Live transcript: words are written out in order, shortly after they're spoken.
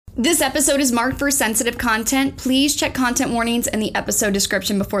This episode is marked for sensitive content. Please check content warnings in the episode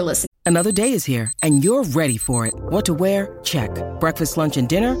description before listening. Another day is here, and you're ready for it. What to wear? Check. Breakfast, lunch, and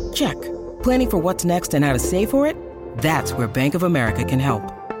dinner? Check. Planning for what's next and how to save for it? That's where Bank of America can help.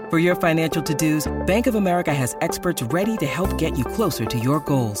 For your financial to-dos, Bank of America has experts ready to help get you closer to your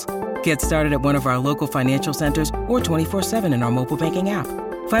goals. Get started at one of our local financial centers or 24/7 in our mobile banking app.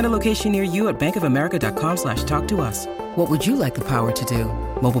 Find a location near you at bankofamerica.com/talktous. What would you like the power to do?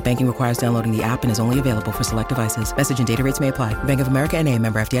 Mobile banking requires downloading the app and is only available for select devices. Message and data rates may apply. Bank of America N.A.,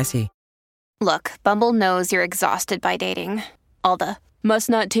 member FDIC. Look, Bumble knows you're exhausted by dating. All the, must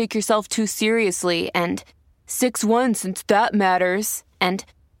not take yourself too seriously, and 6'1" since that matters, and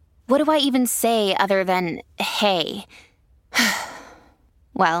what do I even say other than, hey?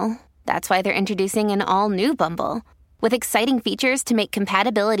 Well, that's why they're introducing an all-new Bumble, with exciting features to make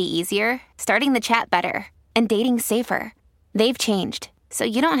compatibility easier, starting the chat better, and dating safer. They've changed, so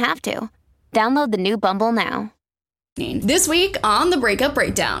you don't have to. Download the new Bumble now. This week on the Breakup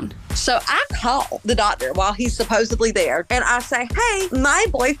Breakdown. So I call the doctor while he's supposedly there, and I say, hey, my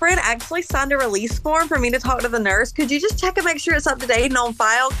boyfriend actually signed a release form for me to talk to the nurse. Could you just check and make sure it's up to date and on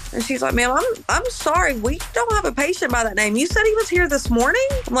file? And she's like, ma'am, I'm sorry. We don't have a patient by that name. You said he was here this morning?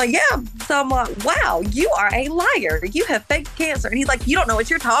 I'm like, yeah. So I'm like, wow, you are a liar. You have fake cancer. And he's like, you don't know what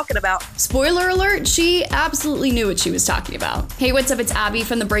you're talking about. Spoiler alert, she absolutely knew what she was talking about. Hey, what's up? It's Abby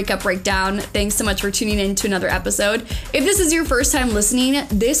from the Breakup Breakdown. Thanks so much for tuning in to another episode. If this is your first time listening,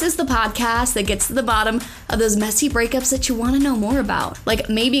 this is the podcast that gets to the bottom of those messy breakups that you want to know more about. Like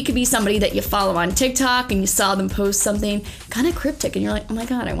maybe it could be somebody that you follow on TikTok and you saw them post something kind of cryptic and you're like, oh my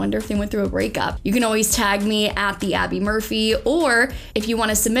God, I wonder if they went through a breakup. You can always tag me at the Abby Murphy, or if you want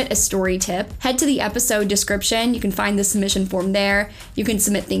to submit a story tip, head to the episode description. You can find the submission form there. You can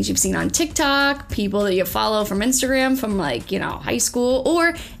submit things you've seen on TikTok, people that you follow from Instagram from high school,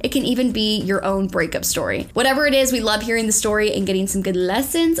 or it can even be your own breakup story. Whatever it is, we love hearing the story and getting some good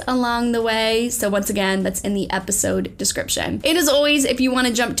lessons along the way. So once again, that's in the episode description. And as always, if you want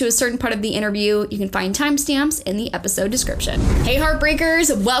to jump to a certain part of the interview, you can find timestamps in the episode description. Hey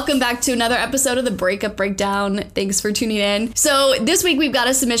Heartbreakers, welcome back to another episode of the Breakup Breakdown. Thanks for tuning in. So this week we've got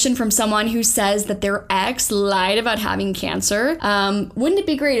a submission from someone who says that their ex lied about having cancer. Wouldn't it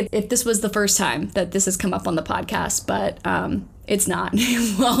be great if this was the first time that this has come up on the podcast? But it's not.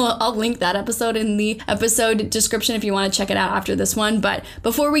 Well, I'll link that episode in the episode description if you want to check it out after this one. But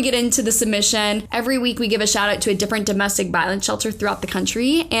before we get into the submission, every week we give a shout out to a different domestic violence shelter throughout the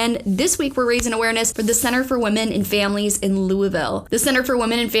country. And this week we're raising awareness for the Center for Women and Families in Louisville. The Center for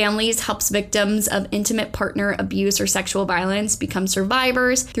Women and Families helps victims of intimate partner abuse or sexual violence become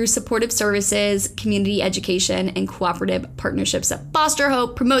survivors through supportive services, community education, and cooperative partnerships that foster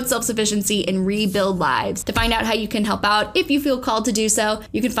hope, promote self-sufficiency, and rebuild lives. To find out how you can help out, if you feel called to do so,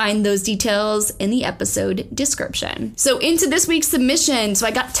 you can find those details in the episode description. So into this week's submission. So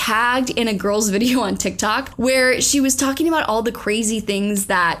I got tagged in a girl's video on TikTok where she was talking about all the crazy things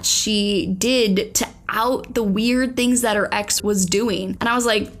that she did to out the weird things that her ex was doing. And I was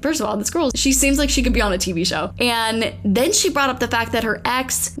like, first of all, this girl, she seems like she could be on a TV show. And then she brought up the fact that her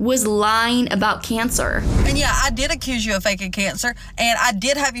ex was lying about cancer. And yeah, I did accuse you of faking cancer, and I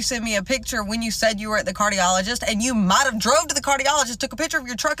did have you send me a picture when you said you were at the cardiologist, and you might have drove to the cardiologist, took a picture of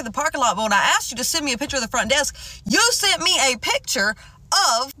your truck in the parking lot, but when I asked you to send me a picture of the front desk, you sent me a picture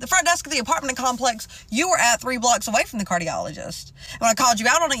of the front desk of the apartment complex you were at 3 blocks away from the cardiologist. And when I called you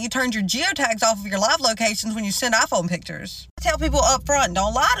out on it, you turned your geotags off of your live locations when you send iPhone pictures. I tell people up front,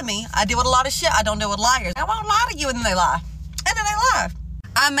 don't lie to me. I deal with a lot of shit. I don't deal with liars. I won't lie to you and then they lie. And then they lie.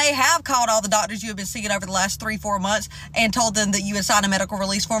 I may have called all the doctors you have been seeing over the last 3-4 months and told them that you had signed a medical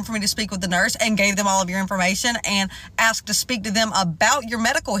release form for me to speak with the nurse and gave them all of your information and asked to speak to them about your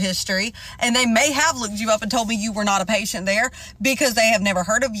medical history. And they may have looked you up and told me you were not a patient there because they have never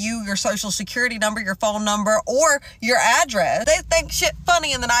heard of you, your social security number, your phone number, or your address. They think shit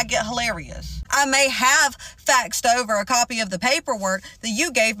funny and then I get hilarious. I may have faxed over a copy of the paperwork that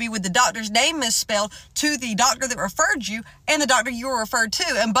you gave me with the doctor's name misspelled to the doctor that referred you and the doctor you were referred to.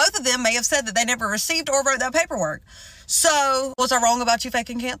 And both of them may have said that they never received or wrote that paperwork. So was I wrong about you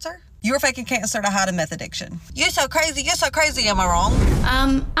faking cancer? You were faking cancer to hide a meth addiction. You're so crazy, am I wrong?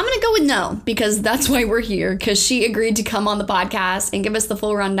 I'm gonna go with no, because that's why we're here, because she agreed to come on the podcast and give us the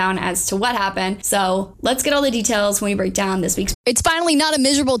full rundown as to what happened. So let's get all the details when we break down this week's. It's finally not a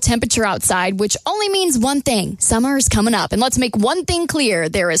miserable temperature outside, which only means one thing. Summer is coming up. And let's make one thing clear.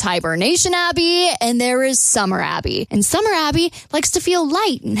 There is Hibernation Abby and there is Summer Abby. And Summer Abby likes to feel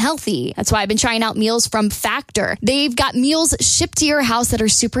light and healthy. That's why I've been trying out meals from Factor. They've got meals shipped to your house that are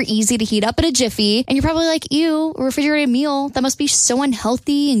super easy to heat up in a jiffy. And you're probably like, ew, a refrigerated meal. That must be so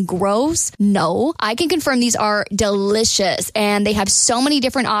unhealthy and gross. No, I can confirm these are delicious. And they have so many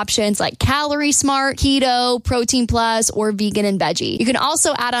different options like Calorie Smart, Keto, Protein Plus, or Vegan and Veggie. You can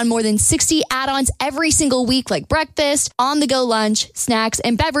also add on more than 60 add-ons every single week, like breakfast, on-the-go lunch, snacks,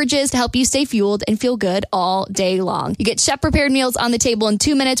 and beverages to help you stay fueled and feel good all day long. You get chef-prepared meals on the table in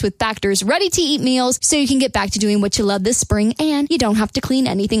 2 minutes with Factor's ready-to-eat meals, so you can get back to doing what you love this spring, and you don't have to clean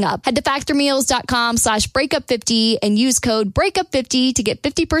anything up. Head to factormeals.com/breakup50 and use code breakup50 to get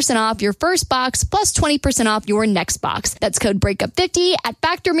 50% off your first box plus 20% off your next box. That's code breakup50 at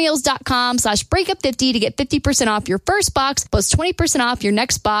factormeals.com/breakup50 to get 50% off your first box plus 20% off your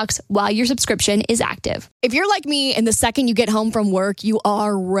next box while your subscription is active. If you're like me and the second you get home from work, you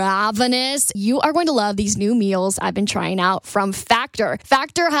are ravenous, you are going to love these new meals I've been trying out from Factor.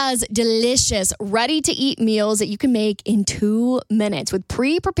 Factor has delicious, ready-to-eat meals that you can make in 2 minutes with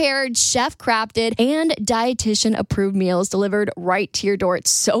pre-prepared, chef-crafted, and dietitian-approved meals delivered right to your door. It's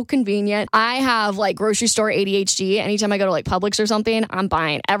so convenient. I have like grocery store ADHD. Anytime I go to like Publix or something, I'm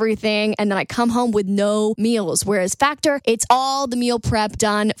buying everything, and then I come home with no meals. Whereas Factor, it's all the meal prep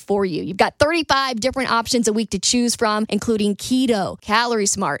done for you. You've got 35 different options a week to choose from, including keto, calorie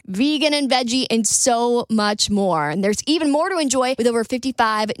smart, vegan and veggie, and so much more. And there's even more to enjoy with over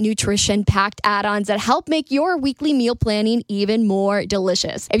 55 nutrition-packed add-ons that help make your weekly meal planning even more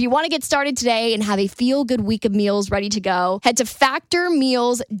delicious. If you want to get started today and have a feel-good week of meals ready to go, head to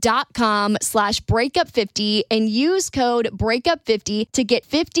factormeals.com/breakup50 and use code breakup50 to get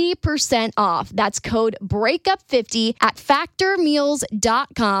 50% off. That's code breakup50 at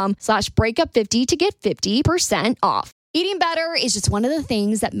factormeals.com/breakup50 to get 50% off. Eating better is just one of the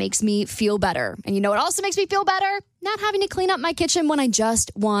things that makes me feel better. And you know what also makes me feel better? Not having to clean up my kitchen when I just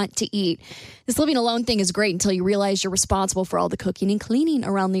want to eat. This living alone thing is great until you realize you're responsible for all the cooking and cleaning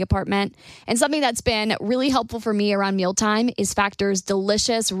around the apartment. And something that's been really helpful for me around mealtime is Factor's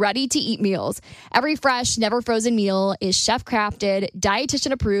delicious, ready-to-eat meals. Every fresh, never frozen meal is chef-crafted,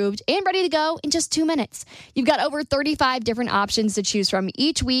 dietitian-approved, and ready to go in just 2 minutes. You've got over 35 different options to choose from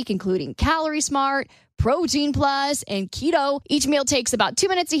each week, including Calorie Smart, Protein Plus, and Keto. Each meal takes about 2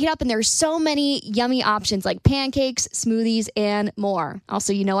 minutes to heat up, and there's so many yummy options like pancakes, smoothies, and more.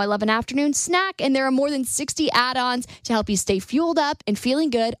 Also, you know I love an afternoon snack, and there are more than 60 add-ons to help you stay fueled up and feeling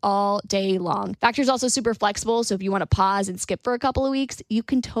good all day long. Factor's also super flexible, so if you want to pause and skip for a couple of weeks, you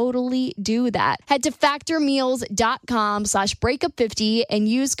can totally do that. Head to factormeals.com/breakup50 and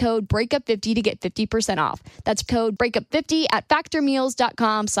use code breakup50 to get 50% off. That's code breakup50 at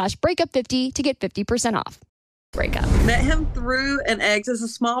factormeals.com/breakup50 to get 50% off. Breakup. Met him through an ex. It's a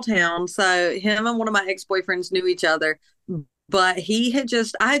small town, so him and one of my ex-boyfriends knew each other. But I had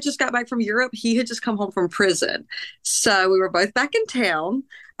just got back from Europe. He had just come home from prison. So we were both back in town.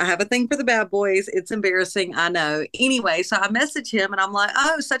 I have a thing for the bad boys. It's embarrassing, I know. Anyway, so I messaged him and I'm like,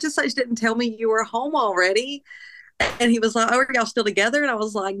 oh, such and such didn't tell me you were home already. And he was like, oh, are y'all still together? And I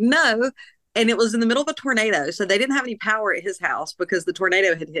was like, no. And it was in the middle of a tornado. So they didn't have any power at his house because the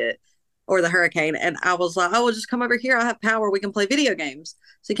tornado had hit. Or the hurricane. And I was like, oh, well, just come over here. I have power. We can play video games.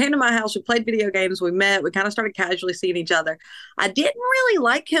 So he came to my house. We played video games. We met. We kind of started casually seeing each other. I didn't really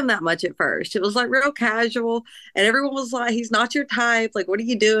like him that much at first. It was like real casual. And everyone was like, he's not your type. Like, what are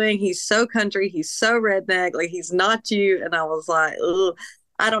you doing? He's so country. He's so redneck. Like, he's not you. And I was like, ugh.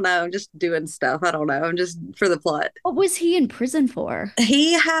 I don't know. I'm just doing stuff. I don't know. I'm just for the plot. What was he in prison for?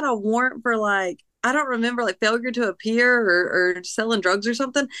 He had a warrant for like, I don't remember, like failure to appear or selling drugs or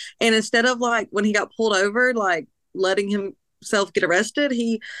something. And instead of like when he got pulled over, like letting himself get arrested,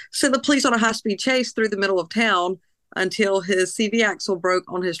 he sent the police on a high-speed chase through the middle of town until his CV axle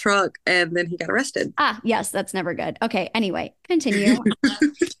broke on his truck, and then he got arrested. Ah, yes, that's never good. Okay, anyway, continue.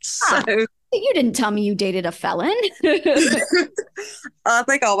 So you didn't tell me you dated a felon. I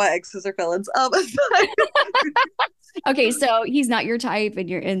think all my exes are felons. Okay, so he's not your type,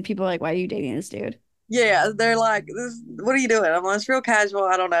 and people are like, why are you dating this dude? Yeah, they're like, what are you doing? I'm like, it's real casual.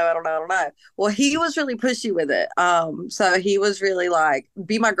 I don't know. Well, he was really pushy with it. So he was really like,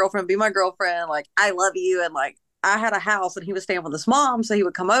 be my girlfriend. Like, I love you. And like, I had a house and he was staying with his mom. So he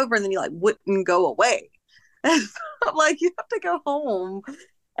would come over and then he like wouldn't go away. And I'm like, you have to go home.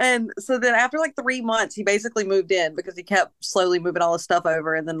 And so then after like 3 months, he basically moved in because he kept slowly moving all his stuff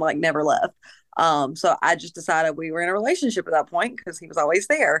over and then like never left. So I just decided we were in a relationship at that point because he was always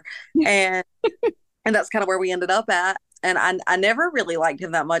there. And that's kind of where we ended up at. And I never really liked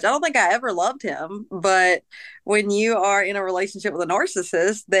him that much. I don't think I ever loved him. But when you are in a relationship with a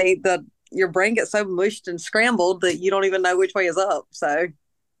narcissist, your brain gets so mushed and scrambled that you don't even know which way is up. So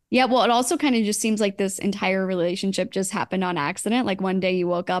Yeah, well, it also kind of just seems like this entire relationship just happened on accident. Like one day you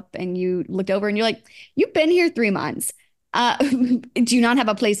woke up and you looked over and you're like, you've been here 3 months. Do you not have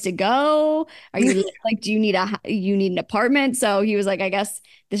a place to go? Are you like, do you need an apartment? So he was like, I guess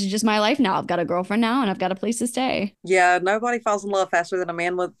this is just my life now. I've got a girlfriend now and I've got a place to stay. yeah, nobody falls in love faster than a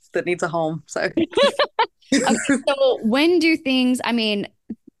man that needs a home. So Okay, so when do things, I mean,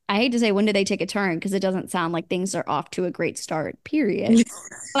 I hate to say when do they take a turn because it doesn't sound like things are off to a great start, period.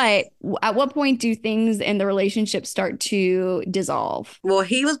 But at what point do things in the relationship start to dissolve? well,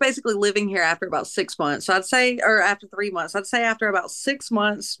 he was basically living here after about 6 months. So I'd say, or after 3 months, I'd say after about 6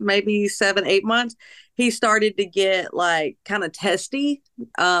 months, maybe 7, 8 months, he started to get like kind of testy.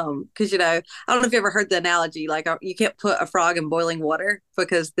 Because I don't know if you ever heard the analogy, like you can't put a frog in boiling water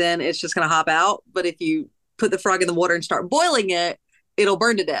because then it's just gonna hop out. But if you put the frog in the water and start boiling it, it'll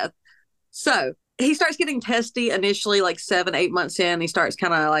burn to death. So he starts getting testy initially, like 7, 8 months in. He starts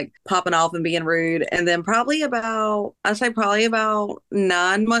kind of like popping off and being rude. And then I'd say probably about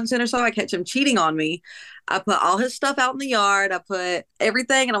 9 months in or so, I catch him cheating on me. I put all his stuff out in the yard. I put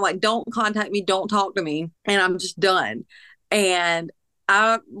everything, and I'm like, don't contact me, don't talk to me. And I'm just done. And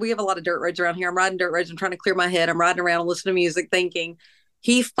we have a lot of dirt roads around here. I'm riding dirt roads. I'm trying to clear my head. I'm riding around and listening to music thinking,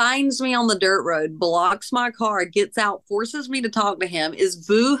 he finds me on the dirt road, blocks my car, gets out, forces me to talk to him, is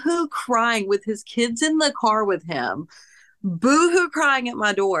boo-hoo crying with his kids in the car with him, boo-hoo crying at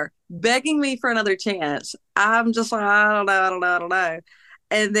my door, begging me for another chance. I'm just like, I don't know.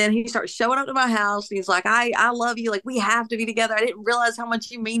 And then he starts showing up to my house and he's like, I love you. Like, we have to be together. I didn't realize how much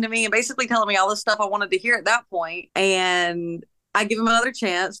you mean to me. And basically telling me all the stuff I wanted to hear at that point. And I give him another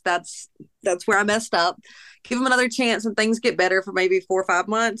chance. That's where I messed up. Give him another chance and things get better for maybe 4 or 5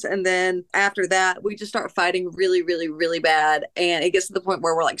 months. And then after that, we just start fighting really, really, really bad. And it gets to the point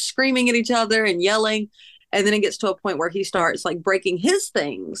where we're like screaming at each other and yelling. And then it gets to a point where he starts like breaking his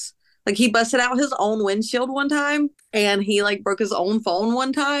things. Like he busted out his own windshield one time and he like broke his own phone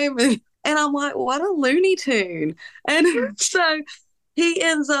one time. And I'm like, what a Looney Tune. And so he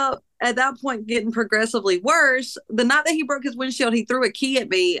ends up at that point getting progressively worse. The night that he broke his windshield, he threw a key at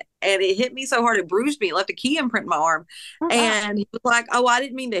me and it hit me so hard it bruised me. It left a key imprint in my arm. And he was like, oh, I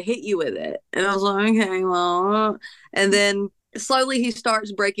didn't mean to hit you with it. And I was like, okay, well. And then slowly he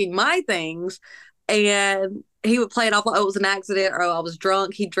starts breaking my things. And he would play it off like, oh, it was an accident or oh, I was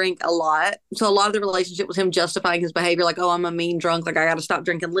drunk. He drank a lot. So a lot of the relationship was him justifying his behavior. Like, oh, I'm a mean drunk. Like, I got to stop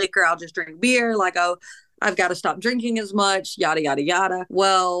drinking liquor. I'll just drink beer. Like, oh, I've got to stop drinking as much, yada, yada, yada.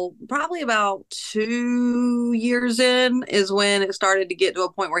 Well, probably about 2 years in is when it started to get to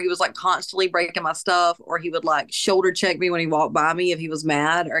a point where he was like constantly breaking my stuff, or he would like shoulder check me when he walked by me if he was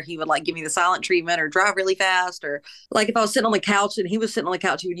mad, or he would like give me the silent treatment or drive really fast. Or like if I was sitting on the couch and he was sitting on the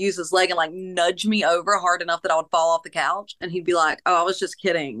couch, he would use his leg and like nudge me over hard enough that I would fall off the couch. And he'd be like, oh, I was just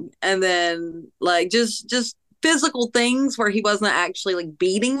kidding. And then like just physical things where he wasn't actually like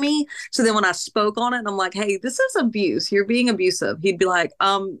beating me. So then when I spoke on it and I'm like, hey, this is abuse, you're being abusive, he'd be like,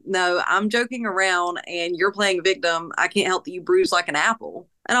 no, I'm joking around and you're playing victim. I can't help that you bruise like an apple.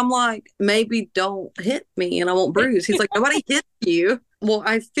 And I'm like, maybe don't hit me and I won't bruise. He's like, nobody hit you. Well,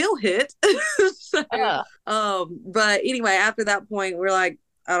 I feel hit. So, but anyway, after that point, we're like,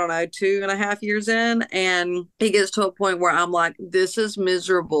 I don't know, 2.5 years in, and he gets to a point where I'm like, this is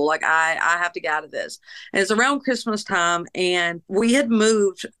miserable. Like I have to get out of this. And it's around Christmas time, and we had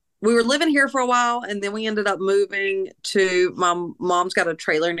moved. We were living here for a while, and then we ended up moving to my mom's got a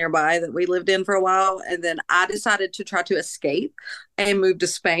trailer nearby that we lived in for a while. And then I decided to try to escape and move to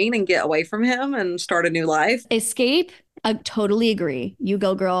Spain and get away from him and start a new life. Escape? I totally agree. You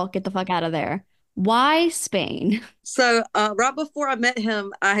go, girl. Get the fuck out of there. Why Spain? So right before I met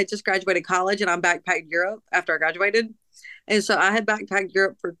him, I had just graduated college and I backpacked Europe after I graduated. And so I had backpacked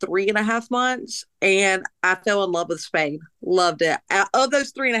Europe for 3.5 months and I fell in love with Spain. Loved it. Of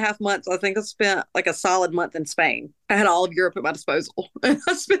those 3.5 months, I think I spent like a solid month in Spain. I had all of Europe at my disposal. I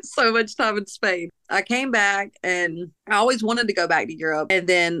spent so much time in Spain. I came back and I always wanted to go back to Europe. And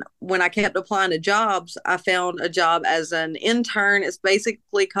then when I kept applying to jobs, I found a job as an intern. It's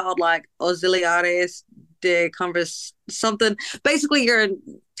basically called like auxiliares de converse something. Basically, you're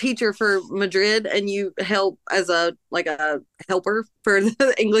teacher for Madrid and you help as a helper for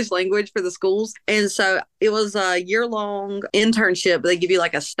the English language for the schools. And so it was a year-long internship. They give you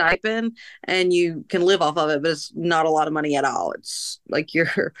like a stipend and you can live off of it, but it's not a lot of money at all. It's like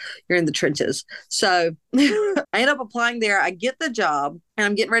you're in the trenches. So I end up applying there. I get the job and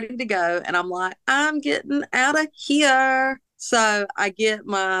I'm getting ready to go. And I'm like, I'm getting out of here. So I get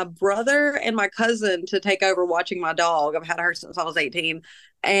my brother and my cousin to take over watching my dog. I've had her since I was 18.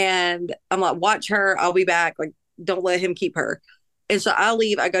 And I'm like, watch her. I'll be back. Like, don't let him keep her. And so I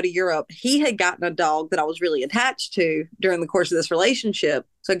leave. I go to Europe. He had gotten a dog that I was really attached to during the course of this relationship.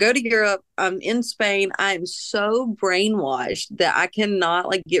 So I go to Europe. I'm in Spain. I am so brainwashed that I cannot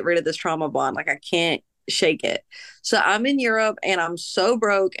like get rid of this trauma bond. Like I can't shake it. So I'm in Europe and I'm so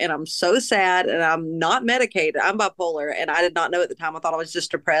broke and I'm so sad and I'm not medicated. I'm bipolar and I did not know at the time. I thought I was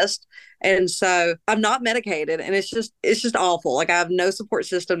just depressed. And so I'm not medicated and it's just awful. Like I have no support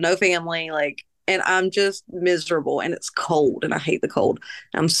system, no family, like, and I'm just miserable and it's cold and I hate the cold.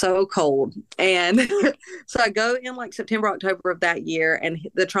 I'm so cold. And so I go in like September, October of that year and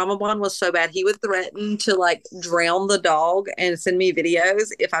the trauma bond was so bad. He would threaten to like drown the dog and send me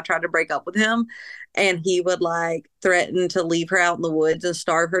videos if I tried to break up with him. And he would like threaten to leave her out in the woods and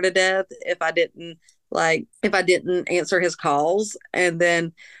starve her to death if I didn't answer his calls. And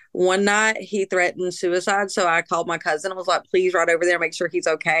then one night he threatened suicide. So I called my cousin. I was like, please ride over there, make sure he's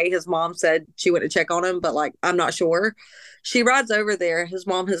okay. His mom said she went to check on him, but like, I'm not sure. She rides over there. His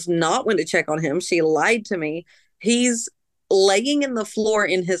mom has not went to check on him. She lied to me. He's laying in the floor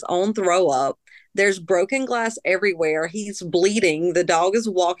in his own throw up. There's broken glass everywhere. He's bleeding. The dog is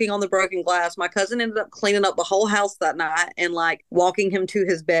walking on the broken glass. My cousin ended up cleaning up the whole house that night and like walking him to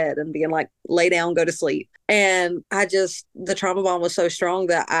his bed and being like, lay down, go to sleep. And the trauma bond was so strong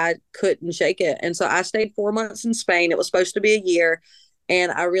that I couldn't shake it. And so I stayed 4 months in Spain. It was supposed to be a year.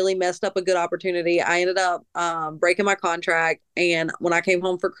 And I really messed up a good opportunity. I ended up breaking my contract. And when I came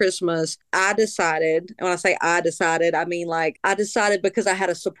home for Christmas, I decided, and when I say I decided, I mean like I decided because I had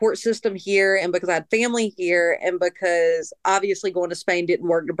a support system here and because I had family here and because obviously going to Spain didn't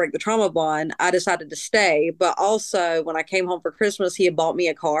work to break the trauma bond, I decided to stay. But also when I came home for Christmas, he had bought me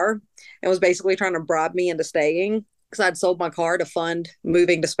a car and was basically trying to bribe me into staying, because I'd sold my car to fund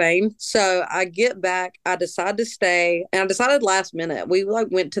moving to Spain. So I get back, I decide to stay, and I decided last minute. We like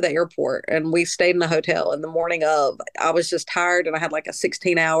went to the airport and we stayed in a hotel. In the morning of, I was just tired and I had like a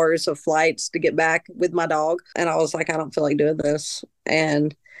 16 hours of flights to get back with my dog. And I was like, I don't feel like doing this.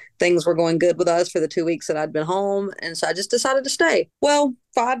 And things were going good with us for the 2 weeks that I'd been home. And so I just decided to stay. Well,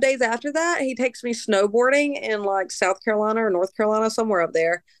 5 days after that, he takes me snowboarding in like South Carolina or North Carolina, somewhere up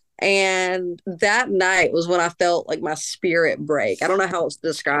there. And that night was when I felt like my spirit break. I don't know how else to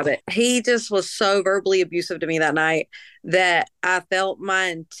describe it. He just was so verbally abusive to me that night that I felt my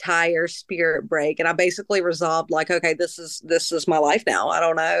entire spirit break. And I basically resolved like, okay, this is my life now. I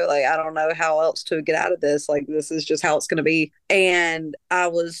don't know. Like, I don't know how else to get out of this. Like, this is just how it's going to be. And I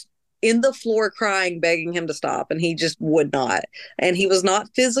was in the floor crying, begging him to stop. And he just would not. And he was not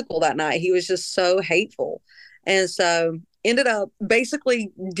physical that night. He was just so hateful. And so ended up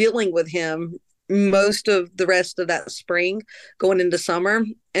basically dealing with him most of the rest of that spring going into summer.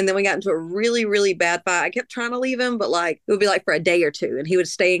 And then we got into a really, really bad fight. I kept trying to leave him, but like it would be like for a day or two and he would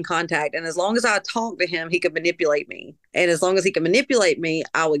stay in contact. And as long as I talked to him, he could manipulate me. And as long as he could manipulate me,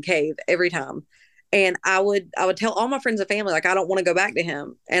 I would cave every time. And I would tell all my friends and family, like, I don't want to go back to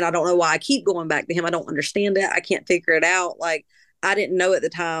him. And I don't know why I keep going back to him. I don't understand it. I can't figure it out. Like, I didn't know at the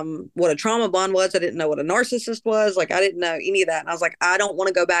time what a trauma bond was. I didn't know what a narcissist was. Like, I didn't know any of that. And I was like, I don't want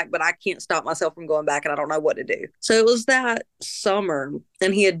to go back, but I can't stop myself from going back and I don't know what to do. So it was that summer.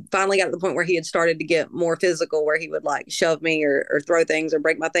 And he had finally got to the point where he had started to get more physical, where he would like shove me or throw things or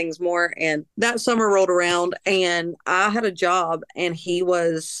break my things more. And that summer rolled around and I had a job and he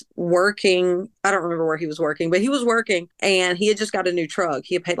was working. I don't remember where he was working, but he was working and he had just got a new truck.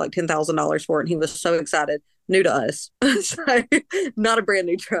 He had paid like $10,000 for it and he was so excited. New to us. So, not a brand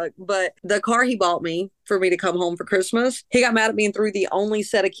new truck, but the car he bought me for me to come home for Christmas, he got mad at me and threw the only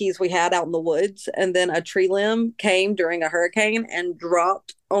set of keys we had out in the woods. And then a tree limb came during a hurricane and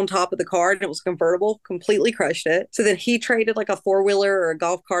dropped on top of the car, and it was convertible, completely crushed it. So then he traded like a 4-wheeler or a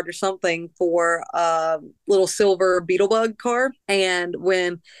golf cart or something for a little silver Beetlebug car. And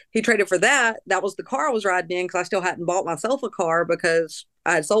when he traded for that, that was the car I was riding in, because I still hadn't bought myself a car because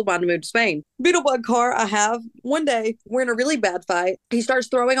I had sold mine to move to Spain. Beetlebug car I have. One day, we're in a really bad fight. He starts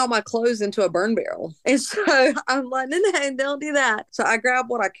throwing all my clothes into a burn barrel. And so I'm like, no, don't do that. So I grab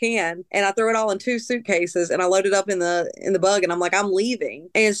what I can and I throw it all in 2 suitcases and I load it up in the bug and I'm like, I'm leaving.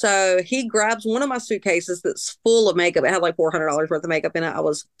 And so he grabs one of my suitcases that's full of makeup. It had like $400 worth of makeup in it. I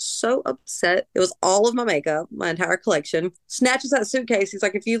was so upset. It was all of my makeup, my entire collection. Snatches that suitcase. He's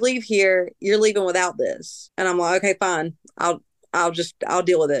like, if you leave here, you're leaving without this. And I'm like, okay, fine. I'll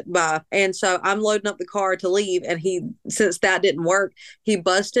deal with it. Bye. And so I'm loading up the car to leave. And since that didn't work, he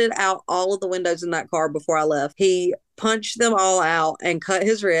busted out all of the windows in that car before I left. He punched them all out and cut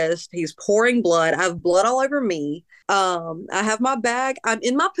his wrist. He's pouring blood. I have blood all over me. I have my bag. I'm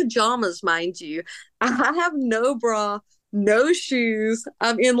in my pajamas, mind you. I have no bra, no shoes.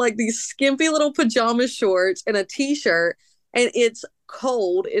 I'm in like these skimpy little pajama shorts and a t-shirt. And it's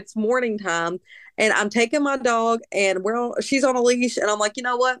cold. It's morning time. And I'm taking my dog and she's on a leash. And I'm like, you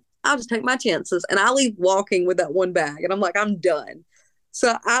know what? I'll just take my chances. And I leave walking with that one bag. And I'm like, I'm done.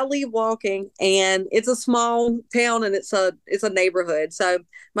 So I leave walking and it's a small town and it's a neighborhood. So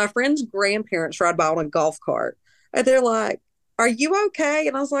my friend's grandparents ride by on a golf cart. And they're like, are you okay?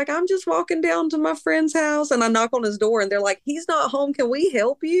 And I was like, I'm just walking down to my friend's house. And I knock on his door and they're like, he's not home. Can we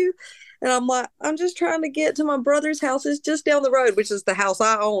help you? And I'm like, I'm just trying to get to my brother's house. It's just down the road, which is the house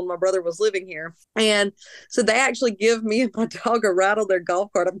I own. My brother was living here. And so they actually give me and my dog a ride on their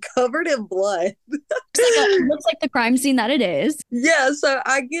golf cart. I'm covered in blood. Looks like the crime scene that it is. Yeah. So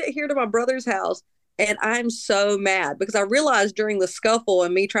I get here to my brother's house and I'm so mad because I realized during the scuffle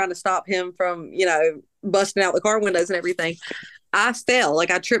and me trying to stop him from, busting out the car windows and everything, I fell. Like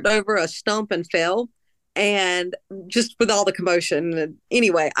I tripped over a stump and fell. And just with all the commotion. And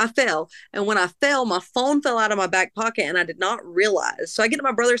anyway, I fell. And when I fell, my phone fell out of my back pocket and I did not realize. So I get to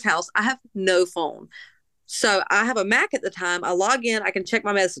my brother's house. I have no phone. So I have a Mac at the time. I log in. I can check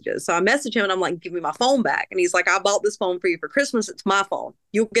my messages. So I message him and I'm like, give me my phone back. And he's like, I bought this phone for you for Christmas. It's my phone.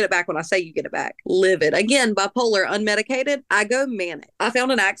 You'll get it back when I say you get it back. Livid. Again, bipolar, unmedicated. I go manic. I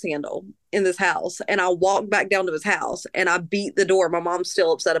found an axe handle in this house and I walked back down to his house and I beat the door. My mom's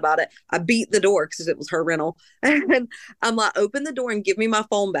still upset about it. I beat the door because it was her rental. And I'm like, open the door and give me my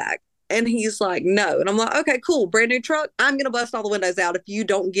phone back. And he's like, no. And I'm like, okay, cool. Brand new truck. I'm going to bust all the windows out if you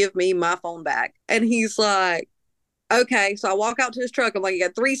don't give me my phone back. And he's like, okay. So I walk out to his truck. I'm like, you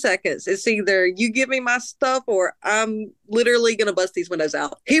got 3 seconds. It's either you give me my stuff or I'm literally going to bust these windows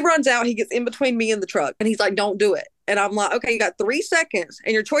out. He runs out. He gets in between me and the truck. And he's like, don't do it. And I'm like, okay, you got 3 seconds.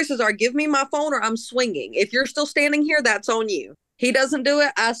 And your choices are give me my phone or I'm swinging. If you're still standing here, that's on you. He doesn't do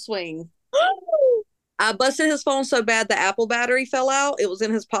it. I swing. I busted his phone so bad the Apple battery fell out. It was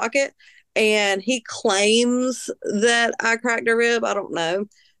in his pocket. And he claims that I cracked a rib. I don't know.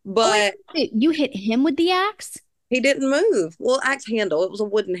 But you hit him with the axe? He didn't move. Well, axe handle. It was a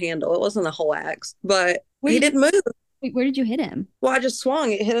wooden handle. It wasn't a whole axe. But he didn't move. Wait, where did you hit him? Well, I just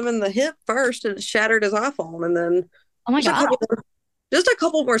swung. It hit him in the hip first and it shattered his iPhone. And then oh my God. Just a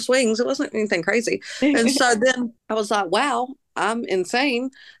couple more swings. It wasn't anything crazy. And so then I was like, wow, I'm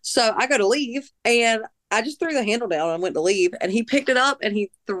insane. So I go to leave and I just threw the handle down and went to leave. And he picked it up and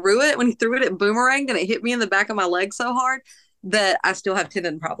he threw it. When he threw it, it boomeranged and it hit me in the back of my leg so hard that I still have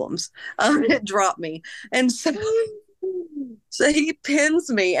tendon problems. It dropped me. And so he pins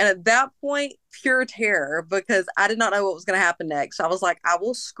me. And at that point, pure terror, because I did not know what was going to happen next. So I was like, I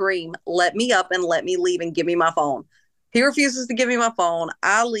will scream, let me up and let me leave and give me my phone. He refuses to give me my phone.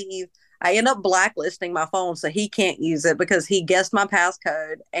 I leave. I end up blacklisting my phone so he can't use it because he guessed my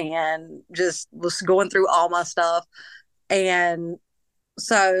passcode and just was going through all my stuff. And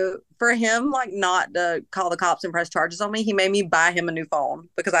so for him, like, not to call the cops and press charges on me, he made me buy him a new phone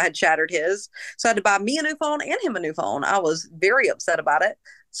because I had shattered his. So I had to buy me a new phone and him a new phone. I was very upset about it.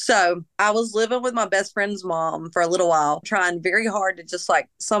 So I was living with my best friend's mom for a little while, trying very hard to just like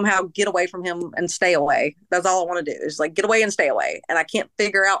somehow get away from him and stay away. That's all I want to do is like get away and stay away. And I can't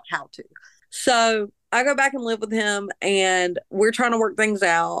figure out how to. So I go back and live with him and we're trying to work things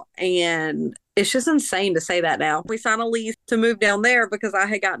out. And it's just insane to say that now. We signed a lease to move down there because I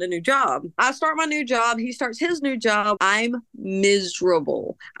had gotten a new job. I start my new job. He starts his new job. I'm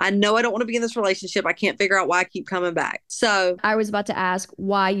miserable. I know I don't want to be in this relationship. I can't figure out why I keep coming back. So I was about to ask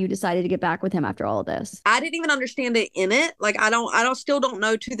why you decided to get back with him after all of this. I didn't even understand it in it. Like still don't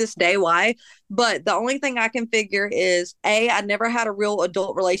know to this day why. But the only thing I can figure is I never had a real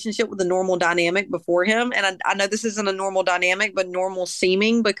adult relationship with a normal dynamic before him. And I know this isn't a normal dynamic, but normal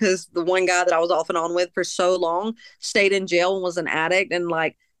seeming, because the one guy that I was off and on with for so long stayed in jail and was an addict and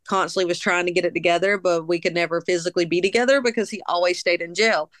like constantly was trying to get it together, but we could never physically be together because he always stayed in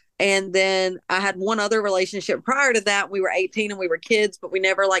jail. And then I had one other relationship prior to that. We were 18 and we were kids, but we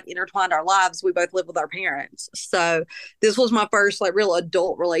never like intertwined our lives. We both lived with our parents. So this was my first like real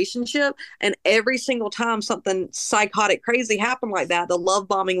adult relationship. And every single time something psychotic crazy happened like that, the love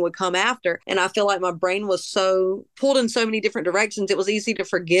bombing would come after. And I feel like my brain was so pulled in so many different directions. It was easy to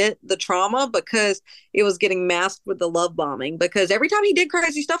forget the trauma because it was getting masked with the love bombing. Because every time he did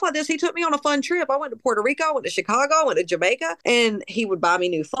crazy stuff like this, he took me on a fun trip. I went to Puerto Rico, I went to Chicago, I went to Jamaica, and he would buy me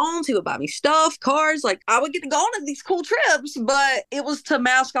new phones. He would buy me stuff, cars. Like I would get to go on these cool trips, but it was to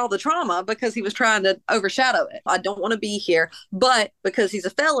mask all the trauma because he was trying to overshadow it. I don't want to be here, but because he's a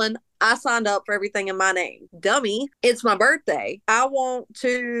felon, I signed up for everything in my name. Dummy, it's my birthday. I want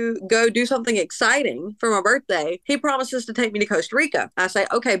to go do something exciting for my birthday. He promises to take me to Costa Rica. I say,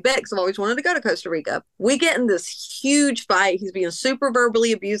 okay, bet, because I've always wanted to go to Costa Rica. We get in this huge fight. He's being super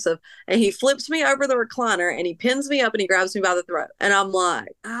verbally abusive, and he flips me over the recliner, and he pins me up, and he grabs me by the throat. And I'm like,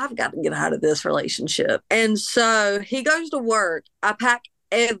 I've got to get out of this relationship. And so he goes to work. I pack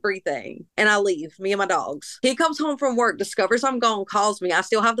everything and I leave, me and my dogs. He comes home from work, discovers I'm gone, calls me. I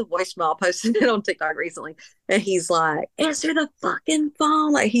still have the voicemail, posted it on TikTok recently, and he's like, answer the fucking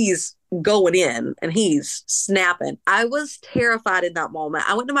phone. Like he's going in and he's snapping. I was terrified in that moment.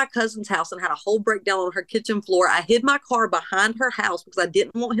 I went to my cousin's house and had a whole breakdown on her kitchen floor. I hid my car behind her house because I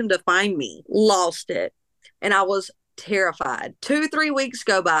didn't want him to find me. Lost it. And I was terrified. 2-3 weeks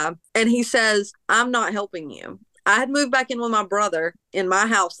go by and he says, I'm not helping you. I had moved back in with my brother in my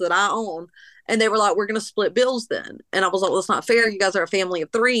house that I own. And they were like, we're going to split bills then. And I was like, well, that's not fair. You guys are a family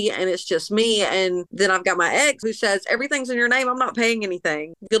of 3 and it's just me. And then I've got my ex who says, everything's in your name. I'm not paying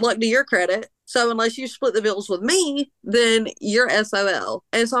anything. Good luck to your credit. So unless you split the bills with me, then you're SOL.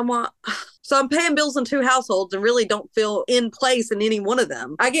 And so I'm like, so I'm paying bills in 2 households and really don't feel in place in any one of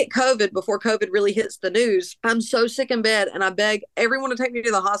them. I get COVID before COVID really hits the news. I'm so sick in bed and I beg everyone to take me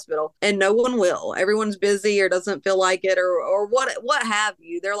to the hospital and no one will. Everyone's busy or doesn't feel like it or what have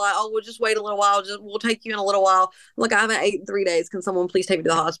you. They're like, oh, we'll just wait a little while. We'll take you in a little while. Look, I'm at 8 in 3 days. Can someone please take me to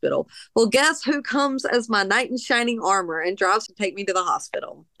the hospital? Well, guess who comes as my knight in shining armor and drives to take me to the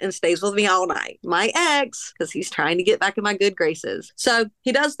hospital and stays with me all night? My ex, because he's trying to get back in my good graces. So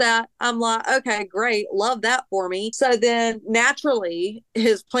he does that. I'm like, okay, great. Love that for me. So then naturally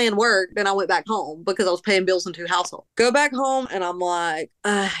his plan worked and I went back home because I was paying bills in 2 households. Go back home and I'm like,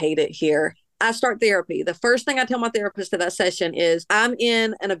 I hate it here. I start therapy. The first thing I tell my therapist at that session is I'm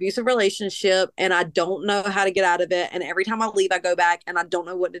in an abusive relationship and I don't know how to get out of it. And every time I leave, I go back and I don't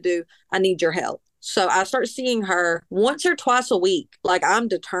know what to do. I need your help. So I start seeing her once or twice a week. Like I'm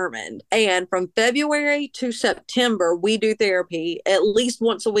determined. And from February to September, we do therapy at least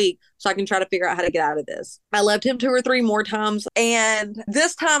once a week so I can try to figure out how to get out of this. I left him 2 or 3 more times. And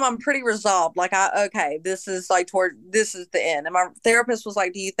this time I'm pretty resolved. Like, this is the end. And my therapist was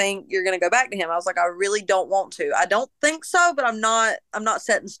like, do you think you're going to go back to him? I was like, I really don't want to. I don't think so, but I'm not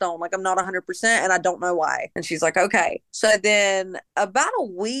set in stone. Like I'm not 100% and I don't know why. And she's like, okay. So then about a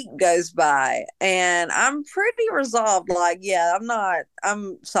week goes by and I'm pretty resolved. Like, yeah,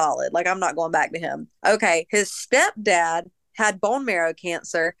 I'm solid. Like I'm not going back to him. Okay. His stepdad had bone marrow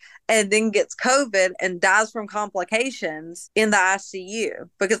cancer and then gets COVID and dies from complications in the ICU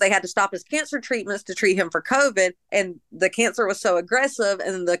because they had to stop his cancer treatments to treat him for COVID. And the cancer was so aggressive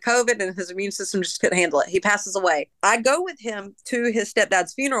and the COVID and his immune system just couldn't handle it. He passes away. I go with him to his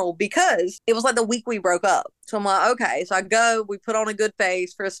stepdad's funeral because it was like the week we broke up. So I'm like, okay. So I go, we put on a good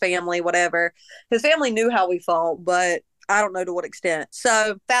face for his family, whatever. His family knew how we felt, but I don't know to what extent.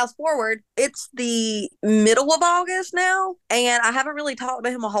 So fast forward, it's the middle of August now, and I haven't really talked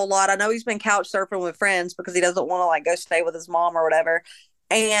to him a whole lot. I know he's been couch surfing with friends because he doesn't want to like go stay with his mom or whatever.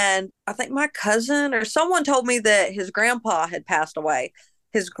 And I think my cousin or someone told me that his grandpa had passed away.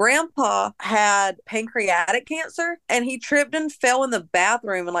 His grandpa had pancreatic cancer and he tripped and fell in the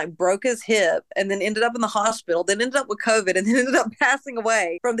bathroom and like broke his hip and then ended up in the hospital, then ended up with COVID and then ended up passing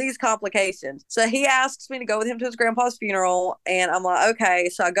away from these complications. So he asks me to go with him to his grandpa's funeral and I'm like, okay.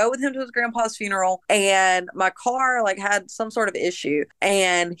 So I go with him to his grandpa's funeral and my car like had some sort of issue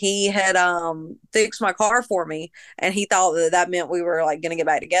and he had fixed my car for me and he thought that meant we were like going to get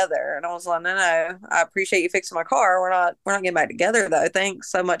back together. And I was like, no, I appreciate you fixing my car. We're not getting back together though. Thanks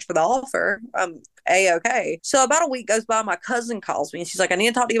so much for the offer. I'm A-okay. So about a week goes by, my cousin calls me and she's like, I need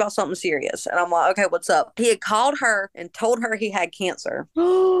to talk to you about something serious. And I'm like, okay, what's up? He had called her and told her he had cancer.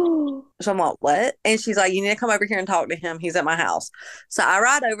 So I'm like, what? And she's like, you need to come over here and talk to him. He's at my house. So I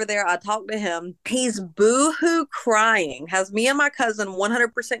ride over there. I talk to him. He's boo-hoo crying, has me and my cousin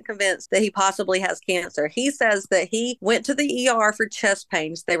 100% convinced that he possibly has cancer. He says that he went to the ER for chest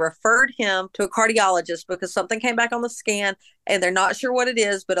pains. They referred him to a cardiologist because something came back on the scan and they're not sure what it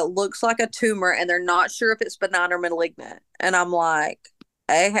is, but it looks like a tumor and they're not sure if it's benign or malignant. And I'm like,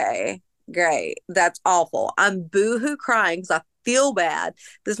 hey, great. That's awful. I'm boo-hoo crying because I feel bad.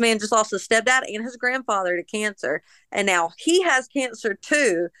 This man just lost his stepdad and his grandfather to cancer. And now he has cancer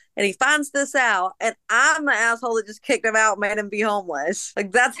too. And he finds this out. And I'm the asshole that just kicked him out and made him be homeless.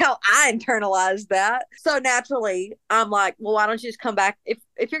 Like, that's how I internalized that. So naturally, I'm like, well, why don't you just come back? If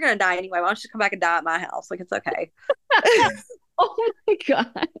you're going to die anyway, why don't you just come back and die at my house? Like, it's okay. Oh my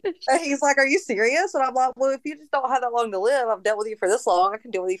God. And he's like, are you serious? And I'm like, well, if you just don't have that long to live, I've dealt with you for this long. I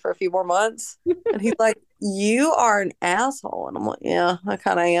can deal with you for a few more months. And he's like, you are an asshole. And I'm like, yeah, I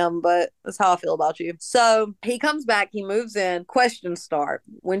kind of am, but that's how I feel about you. So he comes back, he moves in, questions start.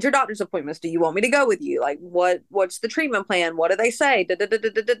 When's your doctor's appointments? Do you want me to go with you? Like, what's the treatment plan? What do they say?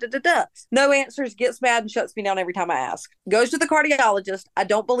 No answers, gets mad and shuts me down every time I ask. Goes to the cardiologist. I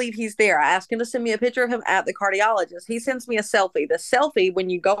don't believe he's there. I ask him to send me a picture of him at the cardiologist. He sends me a selfie. The selfie,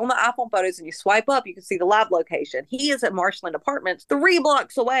 when you go on the iPhone photos and you swipe up, you can see the lab location. He is at Marshland Apartments, 3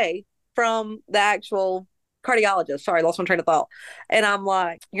 blocks away from the actual cardiologist. Sorry, lost my train of thought. And I'm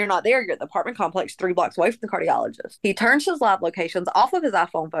like, you're not there. You're at the apartment complex 3 blocks away from the cardiologist. He turns his lab locations off of his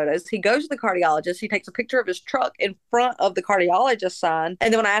iPhone photos. He goes to the cardiologist. He takes a picture of his truck in front of the cardiologist sign.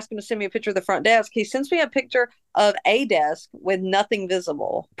 And then when I ask him to send me a picture of the front desk, he sends me a picture of a desk with nothing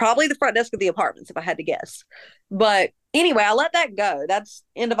visible. Probably the front desk of the apartments, if I had to guess. But anyway, I let that go. That's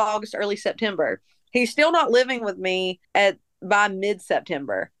end of August, early September. He's still not living with me by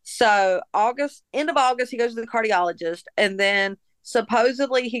mid-September. So end of August, he goes to the cardiologist, and then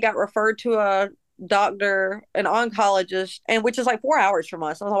supposedly he got referred to a doctor, an oncologist, and which is like 4 hours from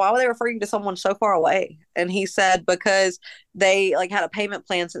us. I was like, why would they refer you to someone so far away? And he said because they like had a payment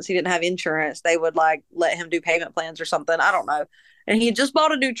plan since he didn't have insurance, they would like let him do payment plans or something. I don't know. And he had just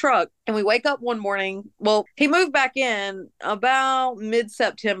bought a new truck. And we wake up one morning. Well, he moved back in about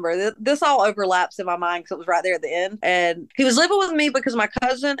mid-September. This all overlaps in my mind because it was right there at the end. And he was living with me because my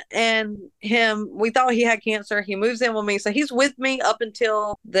cousin and him, we thought he had cancer. He moves in with me. So he's with me up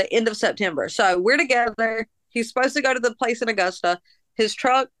until the end of September. So we're together. He's supposed to go to the place in Augusta. His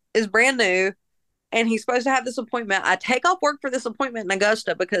truck is brand new. And he's supposed to have this appointment. I take off work for this appointment in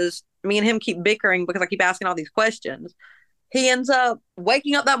Augusta because me and him keep bickering because I keep asking all these questions. He ends up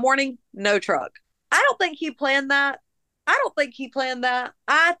waking up that morning, no truck. I don't think he planned that.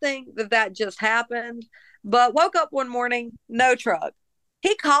 I think that just happened. But woke up one morning, no truck.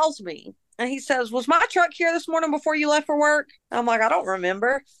 He calls me and he says, was my truck here this morning before you left for work? I'm like, I don't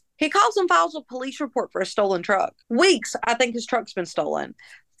remember. He calls and files a police report for a stolen truck. Weeks, I think his truck's been stolen.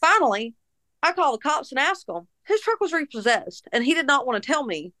 Finally, I call the cops and ask him. His truck was repossessed, and he did not want to tell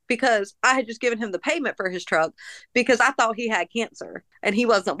me because I had just given him the payment for his truck because I thought he had cancer, and he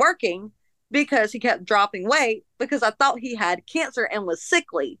wasn't working because he kept dropping weight because I thought he had cancer and was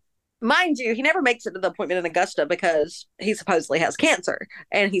sickly. Mind you, he never makes it to the appointment in Augusta because he supposedly has cancer,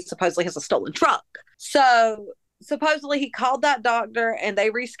 and he supposedly has a stolen truck. So supposedly he called that doctor, and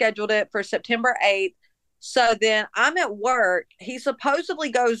they rescheduled it for September 8th. So then I'm at work. He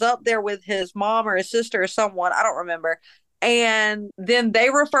supposedly goes up there with his mom or his sister or someone. I don't remember. And then they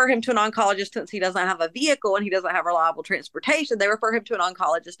refer him to an oncologist since he doesn't have a vehicle and he doesn't have reliable transportation. They refer him to an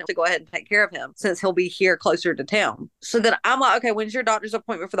oncologist to go ahead and take care of him since he'll be here closer to town. So then I'm like, okay, when's your doctor's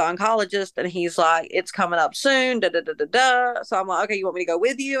appointment for the oncologist? And he's like, it's coming up soon. So I'm like, okay, you want me to go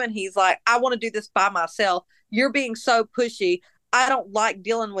with you? And he's like, I want to do this by myself. You're being so pushy. I don't like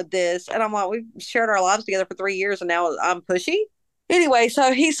dealing with this. And I'm like, we've shared our lives together for 3 years and now I'm pushy. Anyway,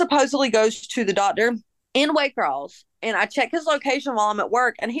 so he supposedly goes to the doctor in Waycross, and I check his location while I'm at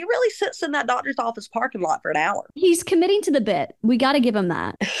work, and he really sits in that doctor's office parking lot for an hour. He's committing to the bit. We got to give him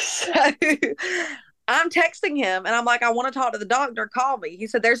that. So I'm texting him, and I'm like, I want to talk to the doctor. Call me. He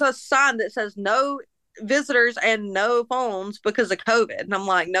said, there's a sign that says no visitors and no phones because of COVID. And I'm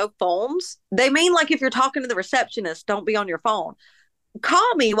like, no phones? They mean like if you're talking to the receptionist, don't be on your phone.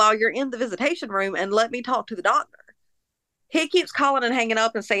 Call me while you're in the visitation room and let me talk to the doctor. He keeps calling and hanging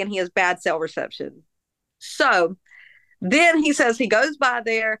up and saying he has bad cell reception. So then he says he goes by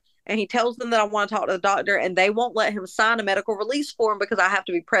there and he tells them that I want to talk to the doctor, and they won't let him sign a medical release form because I have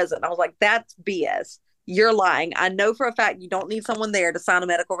to be present. I was like, that's BS. You're lying. I know for a fact you don't need someone there to sign a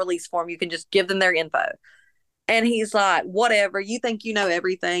medical release form. You can just give them their info. And he's like, whatever, you think you know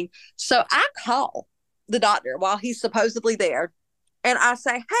everything. So I call the doctor while he's supposedly there. And I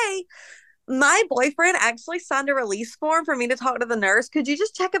say, hey, my boyfriend actually signed a release form for me to talk to the nurse. Could you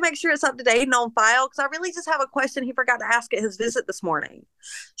just check and make sure it's up to date and on file? Because I really just have a question he forgot to ask at his visit this morning.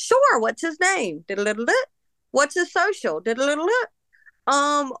 Sure. What's his name? What's his social?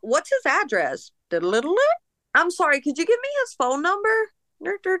 What's his address? I'm sorry. Could you give me his phone number?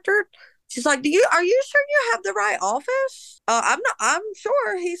 She's like, are you sure you have the right office? I'm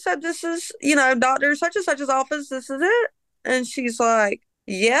sure. He said, this is, Dr. such and such's office. This is it. And she's like,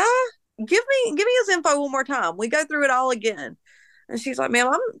 yeah, give me his info one more time. We go through it all again. And she's like,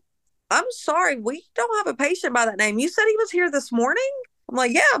 ma'am, I'm sorry. We don't have a patient by that name. You said he was here this morning? I'm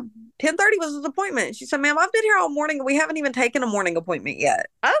like, yeah, 10:30 was his appointment. She said, ma'am, I've been here all morning and we haven't even taken a morning appointment yet.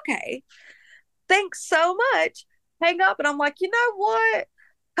 Okay. Thanks so much. Hang up. And I'm like, you know what?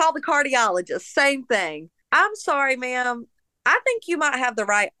 Call the cardiologist. Same thing. I'm sorry, ma'am. I think you might have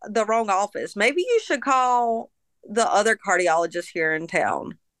the wrong office. Maybe you should call the other cardiologist here in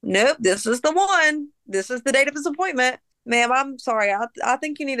town. Nope, this is the one. This is the date of his appointment. Ma'am, I'm sorry. I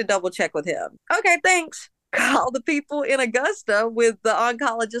think you need to double check with him. Okay, thanks. Call the people in Augusta with the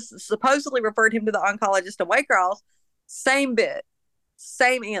oncologist that supposedly referred him to the oncologist in Waycross. Same bit.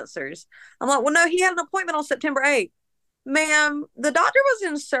 Same answers. I'm like, well, no, he had an appointment on September 8th. Ma'am, the doctor was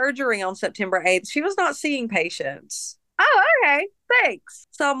in surgery on September 8th. She was not seeing patients. Oh, okay. Thanks.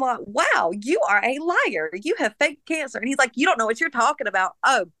 So I'm like, wow, you are a liar. You have fake cancer. And he's like, you don't know what you're talking about.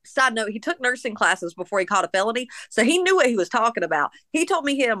 Oh, side note, he took nursing classes before he caught a felony. So he knew what he was talking about. He told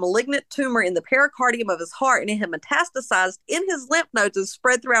me he had a malignant tumor in the pericardium of his heart and it had metastasized in his lymph nodes and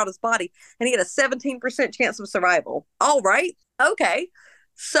spread throughout his body. And he had a 17% chance of survival. All right. Okay.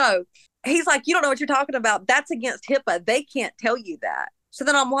 So he's like, you don't know what you're talking about. That's against HIPAA. They can't tell you that. So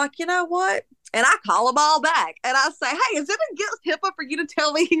then I'm like, you know what? And I call them all back and I say, hey, is it against HIPAA for you to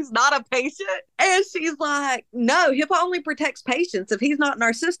tell me he's not a patient? And she's like, no, HIPAA only protects patients. If he's not in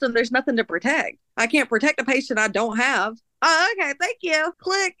our system, there's nothing to protect. I can't protect a patient I don't have. Oh, okay, thank you.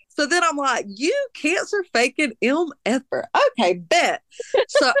 Click. So then I'm like, you cancer faking MFer. Okay, bet.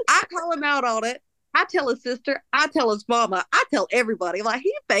 So I call him out on it. I tell his sister, I tell his mama, I tell everybody, like,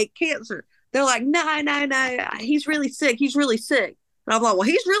 he fake cancer. They're like, no, he's really sick. He's really sick. And I'm like, well,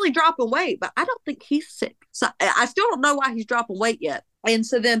 he's really dropping weight, but I don't think he's sick. So I still don't know why he's dropping weight yet. And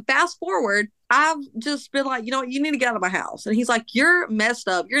so then fast forward, I've just been like, you know what, you need to get out of my house. And he's like, you're messed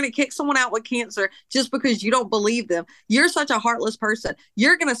up. You're going to kick someone out with cancer just because you don't believe them. You're such a heartless person.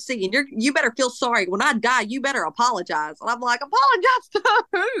 You're going to see, and you better feel sorry. When I die, you better apologize. And I'm like, apologize to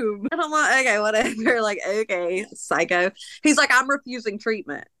whom? And I'm like, okay, whatever. Like, okay, psycho. He's like, I'm refusing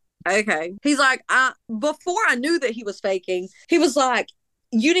treatment. Okay. He's like, before I knew that he was faking, he was like,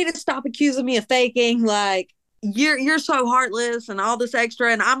 you need to stop accusing me of faking. Like, you're so heartless and all this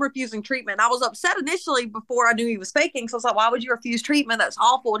extra, and I'm refusing treatment. And I was upset initially before I knew he was faking. So I was like, why would you refuse treatment? That's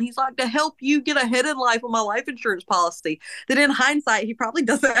awful. And he's like, to help you get ahead in life with my life insurance policy that in hindsight, he probably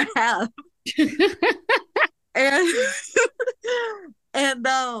doesn't have. and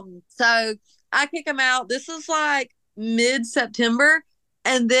so I kick him out. This is like mid-September.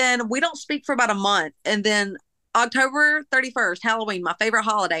 And then we don't speak for about a month. And then October 31st, Halloween, my favorite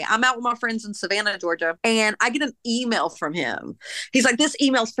holiday, I'm out with my friends in Savannah, Georgia, and I get an email from him. He's like, this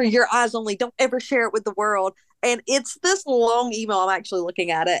email's for your eyes only. Don't ever share it with the world. And it's this long email. I'm actually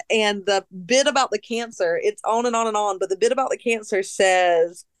looking at it. And the bit about the cancer, it's on and on and on. But the bit about the cancer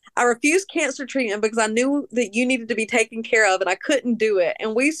says, I refused cancer treatment because I knew that you needed to be taken care of and I couldn't do it.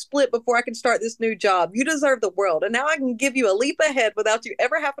 And we split before I could start this new job. You deserve the world. And now I can give you a leap ahead without you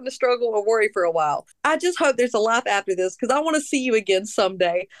ever having to struggle or worry for a while. I just hope there's a life after this because I want to see you again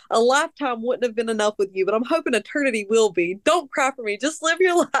someday. A lifetime wouldn't have been enough with you, but I'm hoping eternity will be. Don't cry for me. Just live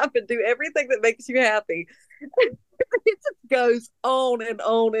your life and do everything that makes you happy. It just goes on and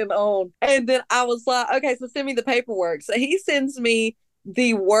on and on. And then I was like, okay, so send me the paperwork. So he sends me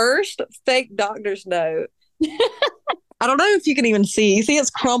the worst fake doctor's note. I don't know if you can even see. You see, it's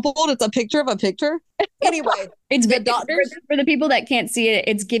crumpled. It's a picture of a picture. Anyway, it's the doctors. For the people that can't see it,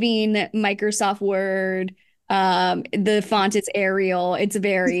 it's giving Microsoft Word. The font is Arial. It's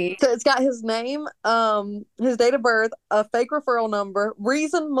very. So it's got his name, his date of birth, a fake referral number,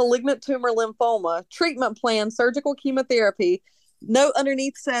 reason malignant tumor lymphoma, treatment plan, surgical chemotherapy. Note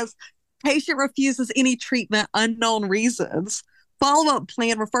underneath says patient refuses any treatment, unknown reasons. Follow-up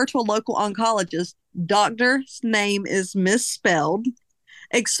plan, refer to a local oncologist. Doctor's name is misspelled.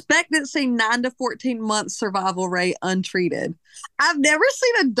 Expectancy 9 to 14 months, survival rate untreated. I've never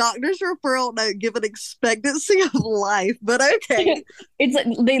seen a doctor's referral note give an expectancy of life, but okay. It's like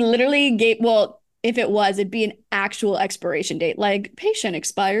they literally gave, well, if it was, it'd be an actual expiration date. Like, patient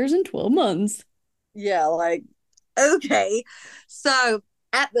expires in 12 months. Yeah, like, okay. So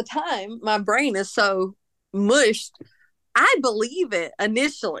at the time, my brain is so mushed. I believe it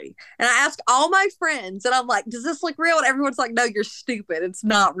initially. And I ask all my friends, and I'm like, does this look real? And everyone's like, no, you're stupid. It's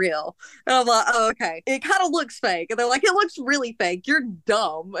not real. And I'm like, oh, okay. It kind of looks fake. And they're like, it looks really fake. You're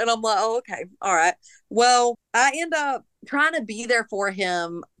dumb. And I'm like, oh, okay. All right. Well, I end up trying to be there for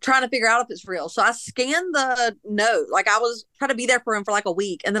him, trying to figure out if it's real. So I scanned the note. Like, I was trying to be there for him for like a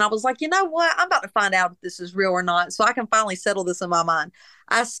week. And then I was like, you know what? I'm about to find out if this is real or not. So I can finally settle this in my mind.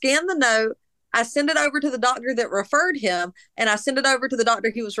 I scanned the note. I send it over to the doctor that referred him, and I send it over to the doctor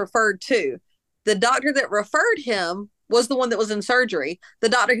he was referred to. The doctor that referred him was the one that was in surgery. The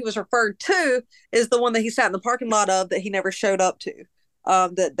doctor he was referred to is the one that he sat in the parking lot of that he never showed up to,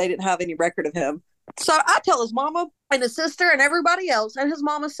 that they didn't have any record of him. So I tell his mama and his sister and everybody else, and his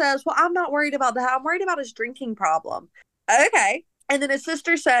mama says, well, I'm not worried about that. I'm worried about his drinking problem. Okay. And then his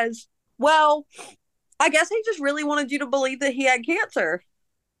sister says, well, I guess he just really wanted you to believe that he had cancer.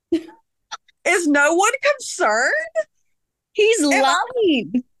 Is no one concerned? He's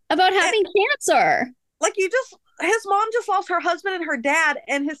lying about having cancer. Like, his mom just lost her husband and her dad,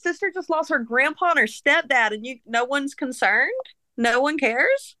 and his sister just lost her grandpa and her stepdad, and no one's concerned? No one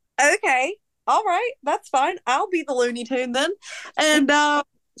cares? Okay. All right. That's fine. I'll be the Looney Tune then. And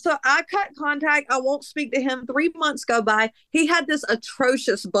so I cut contact. I won't speak to him. 3 months go by. He had this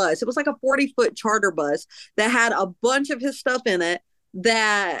atrocious bus. It was like a 40-foot charter bus that had a bunch of his stuff in it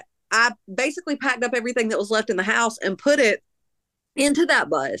that I basically packed up everything that was left in the house and put it into that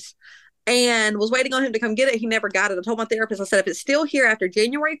bus and was waiting on him to come get it. He never got it. I told my therapist, I said, if it's still here after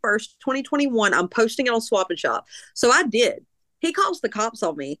January 1st, 2021, I'm posting it on Swap and Shop. So I did. He calls the cops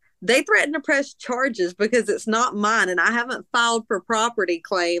on me. They threatened to press charges because it's not mine and I haven't filed for property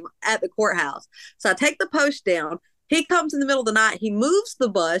claim at the courthouse. So I take the post down. He comes in the middle of the night. He moves the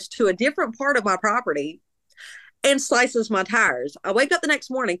bus to a different part of my property and slices my tires. I wake up the next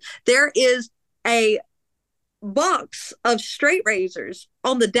morning. There is a box of straight razors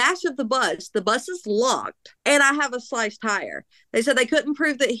on the dash of the bus. The bus is locked, and I have a sliced tire. They said they couldn't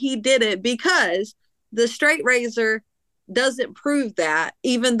prove that he did it because the straight razor doesn't prove that,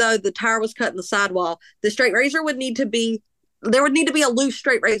 even though the tire was cut in the sidewall. The straight razor would need to be, there would need to be a loose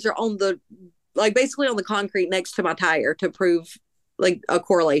straight razor on the, like, basically on the concrete next to my tire to prove like a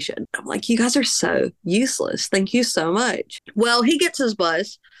correlation. I'm like, you guys are so useless. Thank you so much. Well, he gets his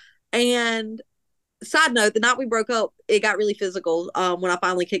bus, and side note, the night we broke up, it got really physical when I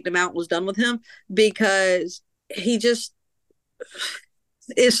finally kicked him out and was done with him, because he just,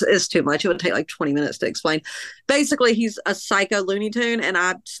 it's too much. It would take like 20 minutes to explain. Basically, he's a psycho Looney Tune, and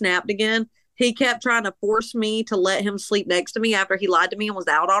I snapped again. He kept trying to force me to let him sleep next to me after he lied to me and was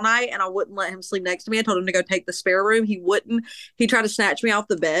out all night, and I wouldn't let him sleep next to me. I told him to go take the spare room. He wouldn't. He tried to snatch me off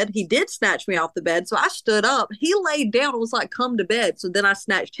the bed. He did snatch me off the bed. So I stood up. He laid down and was like, come to bed. So then I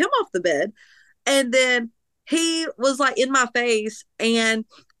snatched him off the bed. And then he was like in my face, and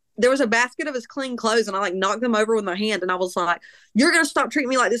there was a basket of his clean clothes, and I like knocked them over with my hand. And I was like, you're going to stop treating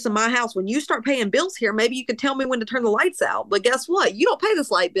me like this in my house. When you start paying bills here, maybe you could tell me when to turn the lights out. But guess what? You don't pay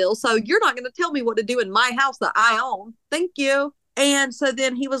this light bill. So you're not going to tell me what to do in my house that I own. Thank you. And so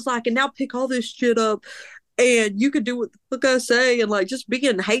then he was like, and now pick all this shit up, and you could do what the fuck I say, and like just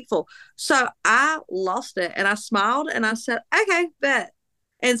being hateful. So I lost it, and I smiled, and I said, okay, bet.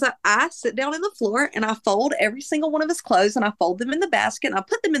 And so I sit down in the floor, and I fold every single one of his clothes, and I fold them in the basket, and I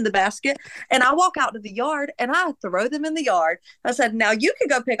put them in the basket, and I walk out to the yard, and I throw them in the yard. I said, now you can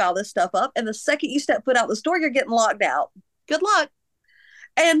go pick all this stuff up, and the second you step foot out this door, you're getting locked out. Good luck.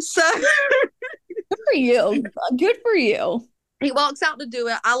 And so good for you. Good for you. He walks out to do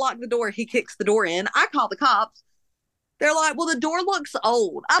it. I lock the door. He kicks the door in. I call the cops. They're like, well, the door looks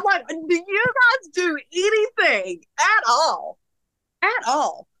old. I'm like, do you guys do anything at all? At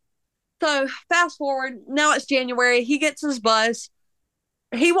all. So fast forward, now it's January. He gets his bus.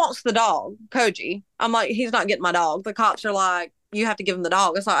 He wants the dog, Koji. I'm like, he's not getting my dog. The cops are like, you have to give him the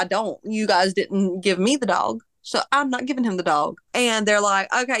dog. It's like, I don't. You guys didn't give me the dog, so I'm not giving him the dog. And they're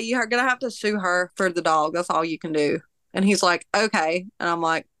like, okay, you're going to have to sue her for the dog. That's all you can do. And he's like, okay. And I'm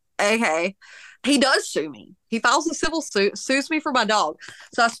like, okay. He does sue me. He files a civil suit, sues me for my dog.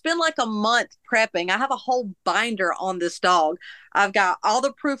 So I spend like a month prepping. I have a whole binder on this dog. I've got all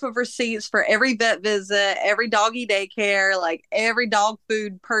the proof of receipts for every vet visit, every doggy daycare, like every dog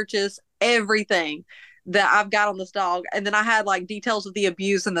food purchase, everything. that I've got on this dog. And then I had like details of the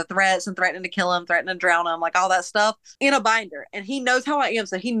abuse and the threats and threatening to kill him, threatening to drown him, like all that stuff in a binder. And he knows how I am.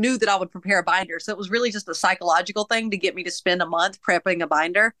 So he knew that I would prepare a binder. So it was really just a psychological thing to get me to spend a month prepping a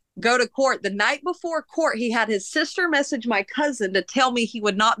binder. Go to court. The night before court, he had his sister message my cousin to tell me he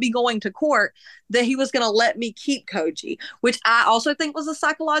would not be going to court, that he was going to let me keep Koji, which I also think was a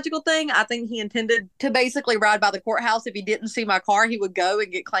psychological thing. I think he intended to basically ride by the courthouse. If he didn't see my car, he would go and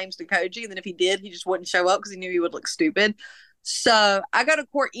get claims to Koji. And then if he did, he just wouldn't show up because he knew he would look stupid. So I go to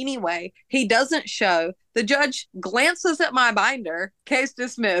court anyway. He doesn't show. The judge glances at my binder, case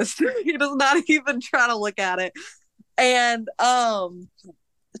dismissed. He does not even try to look at it. And,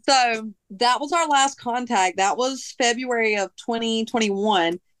 so that was our last contact. That was February of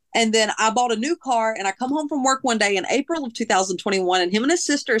 2021. And then I bought a new car and I come home from work one day in April of 2021 and him and his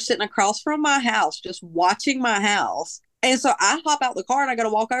sister are sitting across from my house, just watching my house. And so I hop out the car and I got to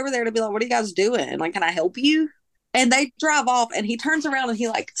walk over there to be like, what are you guys doing? Like, can I help you? And they drive off and he turns around and he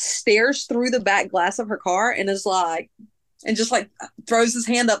like stares through the back glass of her car and is like, and just like throws his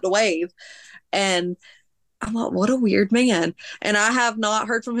hand up to wave. And I'm like, what a weird man. And I have not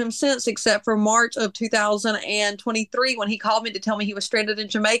heard from him since, except for March of 2023 when he called me to tell me he was stranded in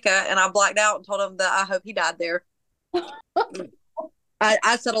Jamaica. And I blacked out and told him that I hope he died there.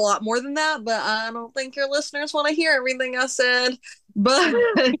 I said a lot more than that, but I don't think your listeners want to hear everything I said. But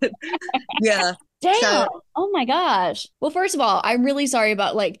yeah. Damn. So, oh my gosh. Well, first of all, I'm really sorry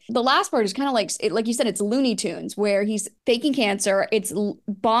about like the last part is kind of like you said, it's Looney Tunes where he's faking cancer. It's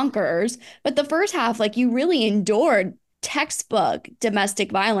bonkers. But the first half, like you really endured textbook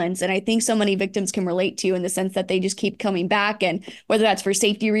domestic violence. And I think so many victims can relate to in the sense that they just keep coming back. And whether that's for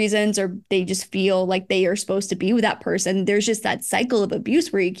safety reasons or they just feel like they are supposed to be with that person, there's just that cycle of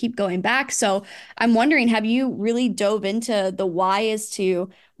abuse where you keep going back. So I'm wondering, have you really dove into the why as to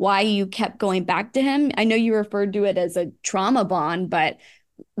why you kept going back to him? I know you referred to it as a trauma bond, but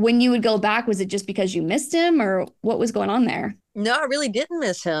when you would go back, was it just because you missed him or what was going on there? No, I really didn't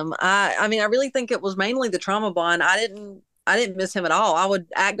miss him. I mean, I really think it was mainly the trauma bond. I didn't miss him at all. I would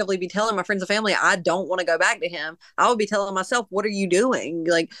actively be telling my friends and family, I don't want to go back to him. I would be telling myself, what are you doing?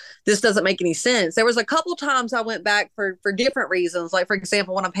 Like, this doesn't make any sense. There was a couple times I went back for different reasons. Like, for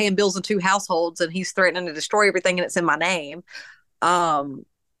example, when I'm paying bills in two households and he's threatening to destroy everything and it's in my name. And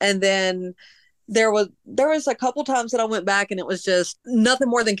then there was a couple times that I went back and it was just nothing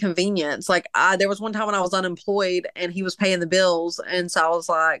more than convenience. Like there was one time when I was unemployed and he was paying the bills. And so I was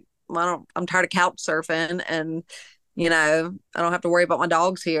like, I'm tired of couch surfing and, you know, I don't have to worry about my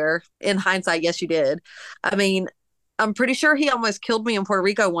dogs here. In hindsight, yes, you did. I mean, I'm pretty sure he almost killed me in Puerto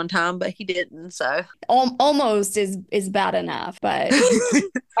Rico one time, but he didn't. So almost is bad enough, but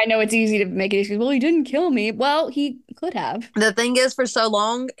I know it's easy to make it excuse. Well, he didn't kill me. Well, he could have. The thing is, for so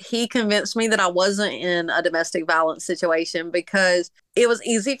long, he convinced me that I wasn't in a domestic violence situation because it was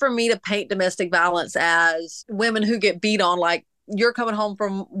easy for me to paint domestic violence as women who get beat on, like you're coming home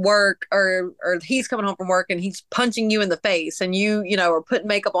from work or he's coming home from work and he's punching you in the face and you know, are putting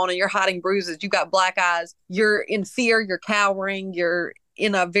makeup on and you're hiding bruises. You got black eyes. You're in fear. You're cowering. You're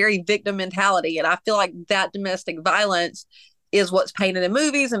in a very victim mentality. And I feel like that domestic violence is what's painted in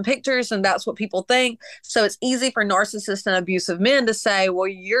movies and pictures, and that's what people think. So it's easy for narcissists and abusive men to say, well,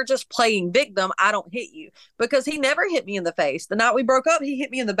 you're just playing victim. I don't hit you. Because he never hit me in the face. The night we broke up, he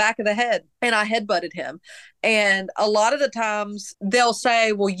hit me in the back of the head and I headbutted him. And a lot of the times they'll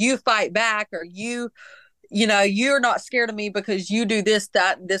say, well, you fight back, or you know, you're not scared of me because you do this,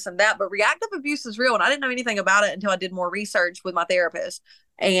 that, this, and that. But reactive abuse is real. And I didn't know anything about it until I did more research with my therapist.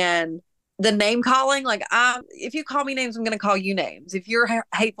 And the name calling, like if you call me names, I'm going to call you names. If you're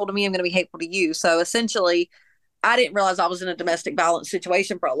hateful to me, I'm going to be hateful to you. So essentially, I didn't realize I was in a domestic violence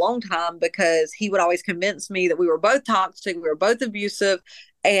situation for a long time because he would always convince me that we were both toxic, we were both abusive,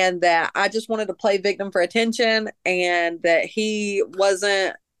 and that I just wanted to play victim for attention, and that he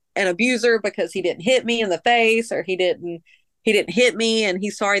wasn't an abuser because he didn't hit me in the face, or he didn't hit me and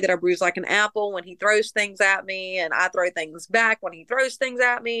he's sorry that I bruise like an apple when he throws things at me, and I throw things back when he throws things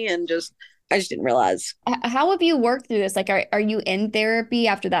at me, and I just didn't realize. How have you worked through this? Like, are you in therapy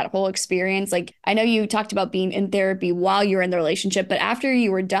after that whole experience? Like, I know you talked about being in therapy while you were in the relationship, but after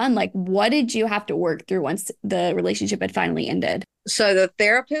you were done, like, what did you have to work through once the relationship had finally ended? So the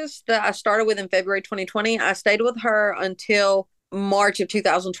therapist that I started with in February 2020, I stayed with her until March of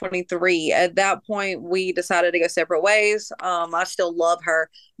 2023. At that point, we decided to go separate ways. I still love her,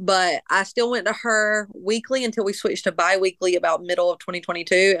 but I still went to her weekly until we switched to bi-weekly about middle of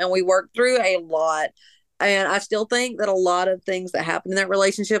 2022. And we worked through a lot. And I still think that a lot of things that happened in that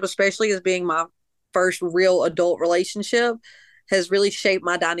relationship, especially as being my first real adult relationship, has really shaped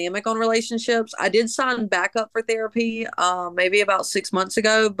my dynamic on relationships. I did sign back up for therapy maybe about 6 months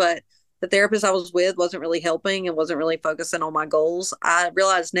ago, but the therapist I was with wasn't really helping and wasn't really focusing on my goals. I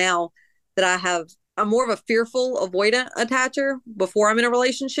realize now that I'm more of a fearful, avoidant attacher before I'm in a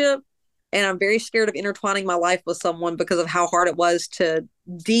relationship. And I'm very scared of intertwining my life with someone because of how hard it was to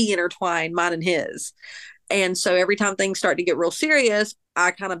de-intertwine mine and his. And so every time things start to get real serious,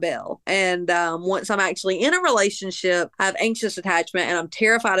 I kind of bail. And once I'm actually in a relationship, I have anxious attachment and I'm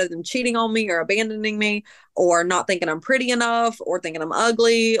terrified of them cheating on me or abandoning me or not thinking I'm pretty enough or thinking I'm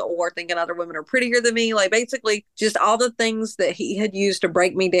ugly or thinking other women are prettier than me. Like basically just all the things that he had used to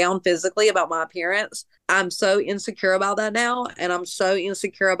break me down physically about my appearance. I'm so insecure about that now. And I'm so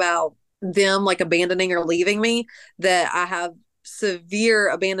insecure about them like abandoning or leaving me that I have severe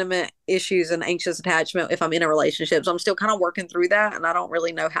abandonment issues and anxious attachment if I'm in a relationship. So I'm still kind of working through that and I don't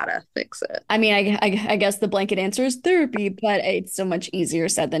really know how to fix it. I mean, I guess the blanket answer is therapy, but it's so much easier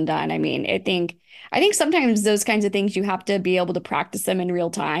said than done. I mean, I think sometimes those kinds of things you have to be able to practice them in real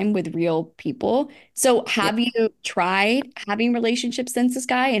time with real people. So have you tried having relationships since this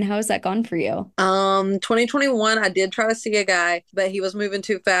guy and how has that gone for you? 2021, I did try to see a guy, but he was moving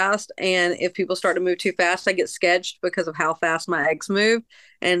too fast. And if people start to move too fast, I get sketched because of how fast my ex moved.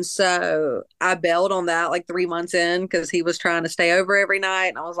 And so I bailed on that like 3 months in because he was trying to stay over every night.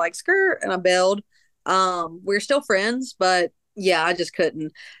 And I was like, skirt. And I bailed. We're still friends, but yeah, I just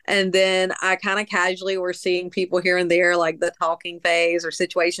couldn't. And then I kind of casually were seeing people here and there, like the talking phase or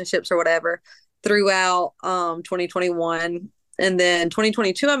situationships or whatever throughout 2021. And then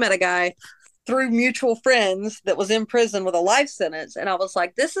 2022, I met a guy through mutual friends that was in prison with a life sentence. And I was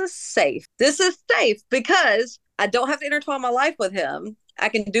like, this is safe. This is safe because I don't have to intertwine my life with him. I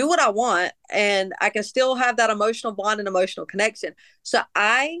can do what I want and I can still have that emotional bond and emotional connection. So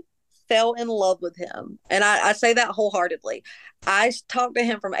I fell in love with him. And I say that wholeheartedly. I talked to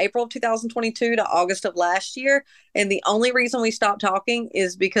him from April of 2022 to August of last year. And the only reason we stopped talking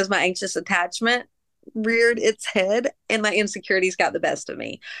is because my anxious attachment reared its head and my insecurities got the best of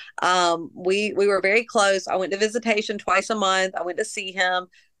me. We were very close. I went to visitation twice a month. I went to see him.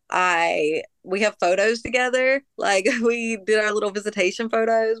 We have photos together. Like we did our little visitation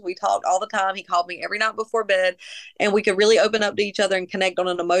photos. We talked all the time. He called me every night before bed and we could really open up to each other and connect on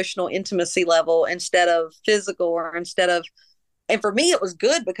an emotional intimacy level instead of physical or instead of, and for me, it was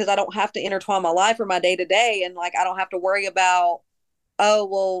good because I don't have to intertwine my life or my day to day. And like, I don't have to worry about, oh,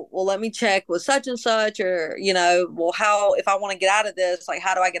 well, let me check with such and such, or, well, how, if I want to get out of this, like,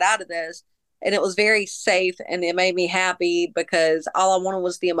 how do I get out of this? And it was very safe and it made me happy because all I wanted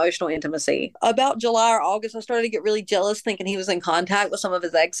was the emotional intimacy. About July or August, I started to get really jealous thinking he was in contact with some of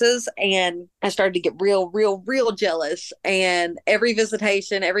his exes. And I started to get real jealous. And every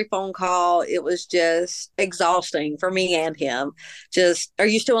visitation, every phone call, it was just exhausting for me and him. Just, are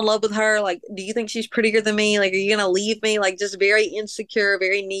you still in love with her? Like, do you think she's prettier than me? Like, are you going to leave me? Like, just very insecure,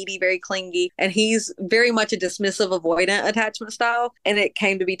 very needy, very clingy. And he's very much a dismissive, avoidant attachment style. And it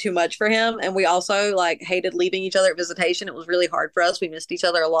came to be too much for him. And we also like hated leaving each other at visitation. It was really hard for us. We missed each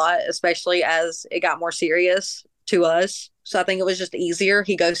other a lot, especially as it got more serious to us. So I think it was just easier.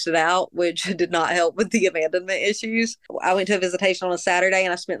 He ghosted out, which did not help with the abandonment issues. I went to a visitation on a Saturday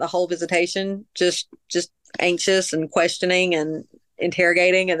and I spent the whole visitation just anxious and questioning and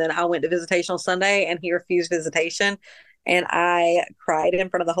interrogating. And then I went to visitation on Sunday and he refused visitation. And I cried in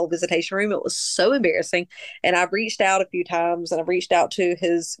front of the whole visitation room. It was so embarrassing. And I've reached out a few times and I've reached out to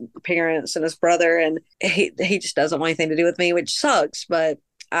his parents and his brother. And he just doesn't want anything to do with me, which sucks. But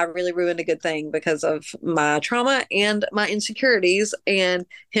I really ruined a good thing because of my trauma and my insecurities. And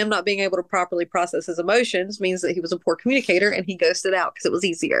him not being able to properly process his emotions means that he was a poor communicator and he ghosted out because it was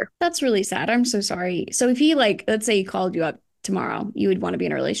easier. That's really sad. I'm so sorry. So if he let's say he called you up tomorrow, you would want to be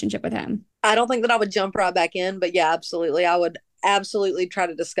in a relationship with him? I don't think that I would jump right back in, but yeah, absolutely. I would absolutely try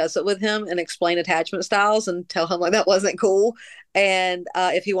to discuss it with him and explain attachment styles and tell him like that wasn't cool. And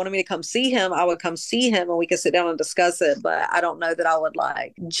if he wanted me to come see him, I would come see him and we could sit down and discuss it. But I don't know that I would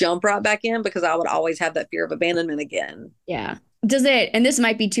like jump right back in because I would always have that fear of abandonment again. Yeah. Does it, and this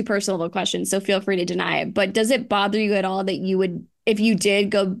might be too personal of a question, so feel free to deny it, but does it bother you at all that you would, if you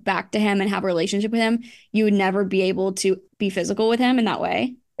did go back to him and have a relationship with him, you would never be able to be physical with him in that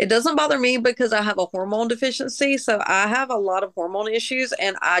way? It doesn't bother me because I have a hormone deficiency. So I have a lot of hormone issues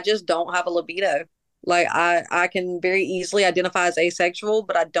and I just don't have a libido. Like I can very easily identify as asexual,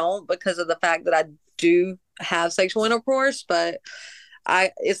 but I don't because of the fact that I do have sexual intercourse. But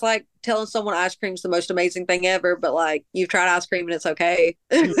it's like telling someone ice cream's the most amazing thing ever, but like you've tried ice cream and it's okay.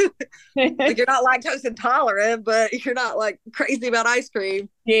 Like you're not lactose intolerant, but you're not like crazy about ice cream.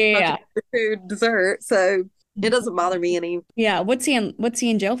 Yeah. Food, dessert. So It doesn't bother me any. Yeah, what's he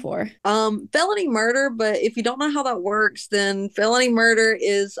in jail for? Felony murder, but if you don't know how that works, then felony murder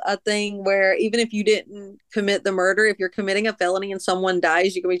is a thing where even if you didn't commit the murder, if you're committing a felony and someone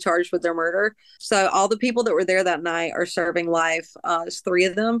dies, you can be charged with their murder. So all the people that were there that night are serving life. There's 3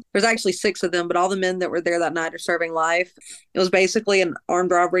 of them. There's actually 6 of them, but all the men that were there that night are serving life. It was basically an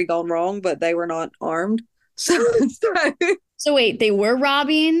armed robbery gone wrong, but they were not armed. So wait, they were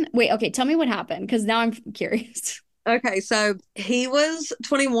robbing? Wait, okay, tell me what happened, because now I'm curious. Okay, so he was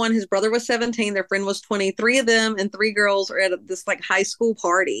 21, his brother was 17, their friend was 20. 3 of them and 3 girls are at this like high school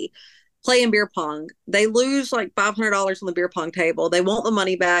party playing beer pong. They lose like $500 on the beer pong table. They want the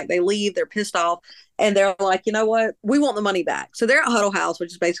money back. They leave. They're pissed off. And they're like, you know what? We want the money back. So they're at Huddle House,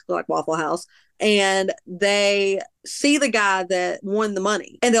 which is basically like Waffle House. And they see the guy that won the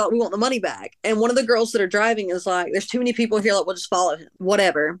money. And they're like, we want the money back. And one of the girls that are driving is like, there's too many people here. Like, we'll just follow him.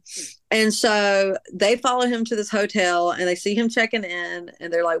 Whatever. And so they follow him to this hotel and they see him checking in.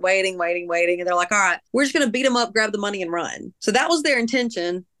 And they're like, waiting. And they're like, all right, we're just going to beat him up, grab the money and run. So that was their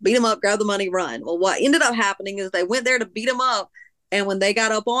intention. Beat him up, grab the money, run. Well, what ended up happening is they went there to beat him up. And when they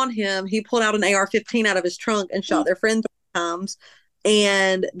got up on him, he pulled out an AR-15 out of his trunk and shot their friend 3 times.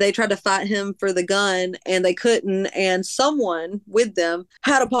 And they tried to fight him for the gun and they couldn't. And someone with them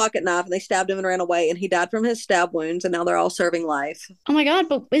had a pocket knife and they stabbed him and ran away. And he died from his stab wounds. And now they're all serving life. Oh my God,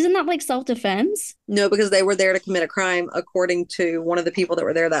 but isn't that like self-defense? No, because they were there to commit a crime, according to one of the people that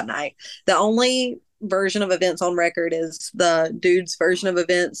were there that night. The only version of events on record is the dude's version of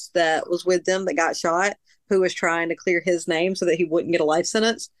events that was with them that got shot, who was trying to clear his name so that he wouldn't get a life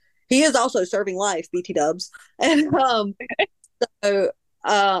sentence. He is also serving life, BT dubs. And so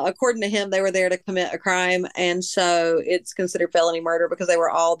according to him, they were there to commit a crime. And so it's considered felony murder because they were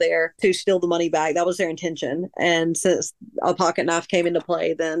all there to steal the money back. That was their intention. And since a pocket knife came into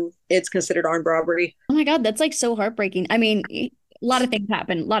play, then it's considered armed robbery. Oh my God, that's like so heartbreaking. I mean, a lot of things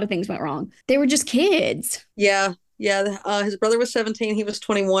happened. A lot of things went wrong. They were just kids. Yeah. His brother was 17. He was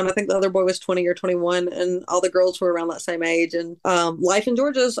 21. I think the other boy was 20 or 21. And all the girls were around that same age. And life in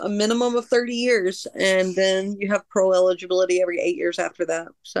Georgia is a minimum of 30 years. And then you have parole eligibility every 8 years after that.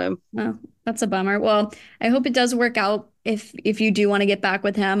 So, oh, that's a bummer. Well, I hope it does work out if you do want to get back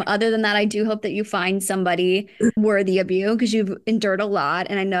with him. Other than that, I do hope that you find somebody worthy of you because you've endured a lot.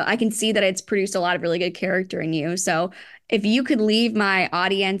 And I know I can see that it's produced a lot of really good character in you. So if you could leave my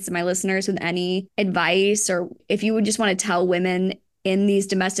audience and my listeners with any advice, or if you would just want to tell women in these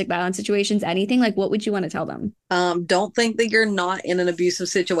domestic violence situations anything, like what would you want to tell them? Don't think that you're not in an abusive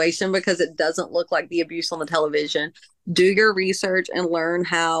situation because it doesn't look like the abuse on the television. Do your research and learn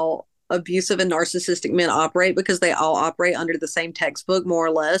how abusive and narcissistic men operate because they all operate under the same textbook, more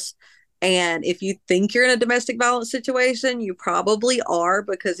or less. And if you think you're in a domestic violence situation, you probably are,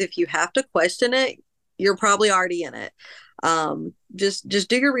 because if you have to question it, you're probably already in it. Just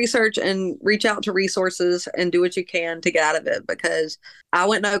do your research and reach out to resources and do what you can to get out of it, because I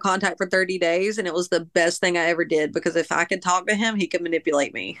went no contact for 30 days and it was the best thing I ever did, because if I could talk to him, he could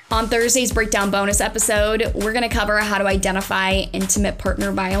manipulate me. On Thursday's breakdown bonus episode, we're going to cover how to identify intimate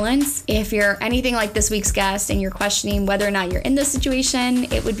partner violence. If you're anything like this week's guest and you're questioning whether or not you're in this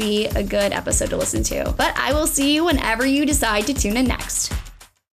situation, it would be a good episode to listen to. But I will see you whenever you decide to tune in next.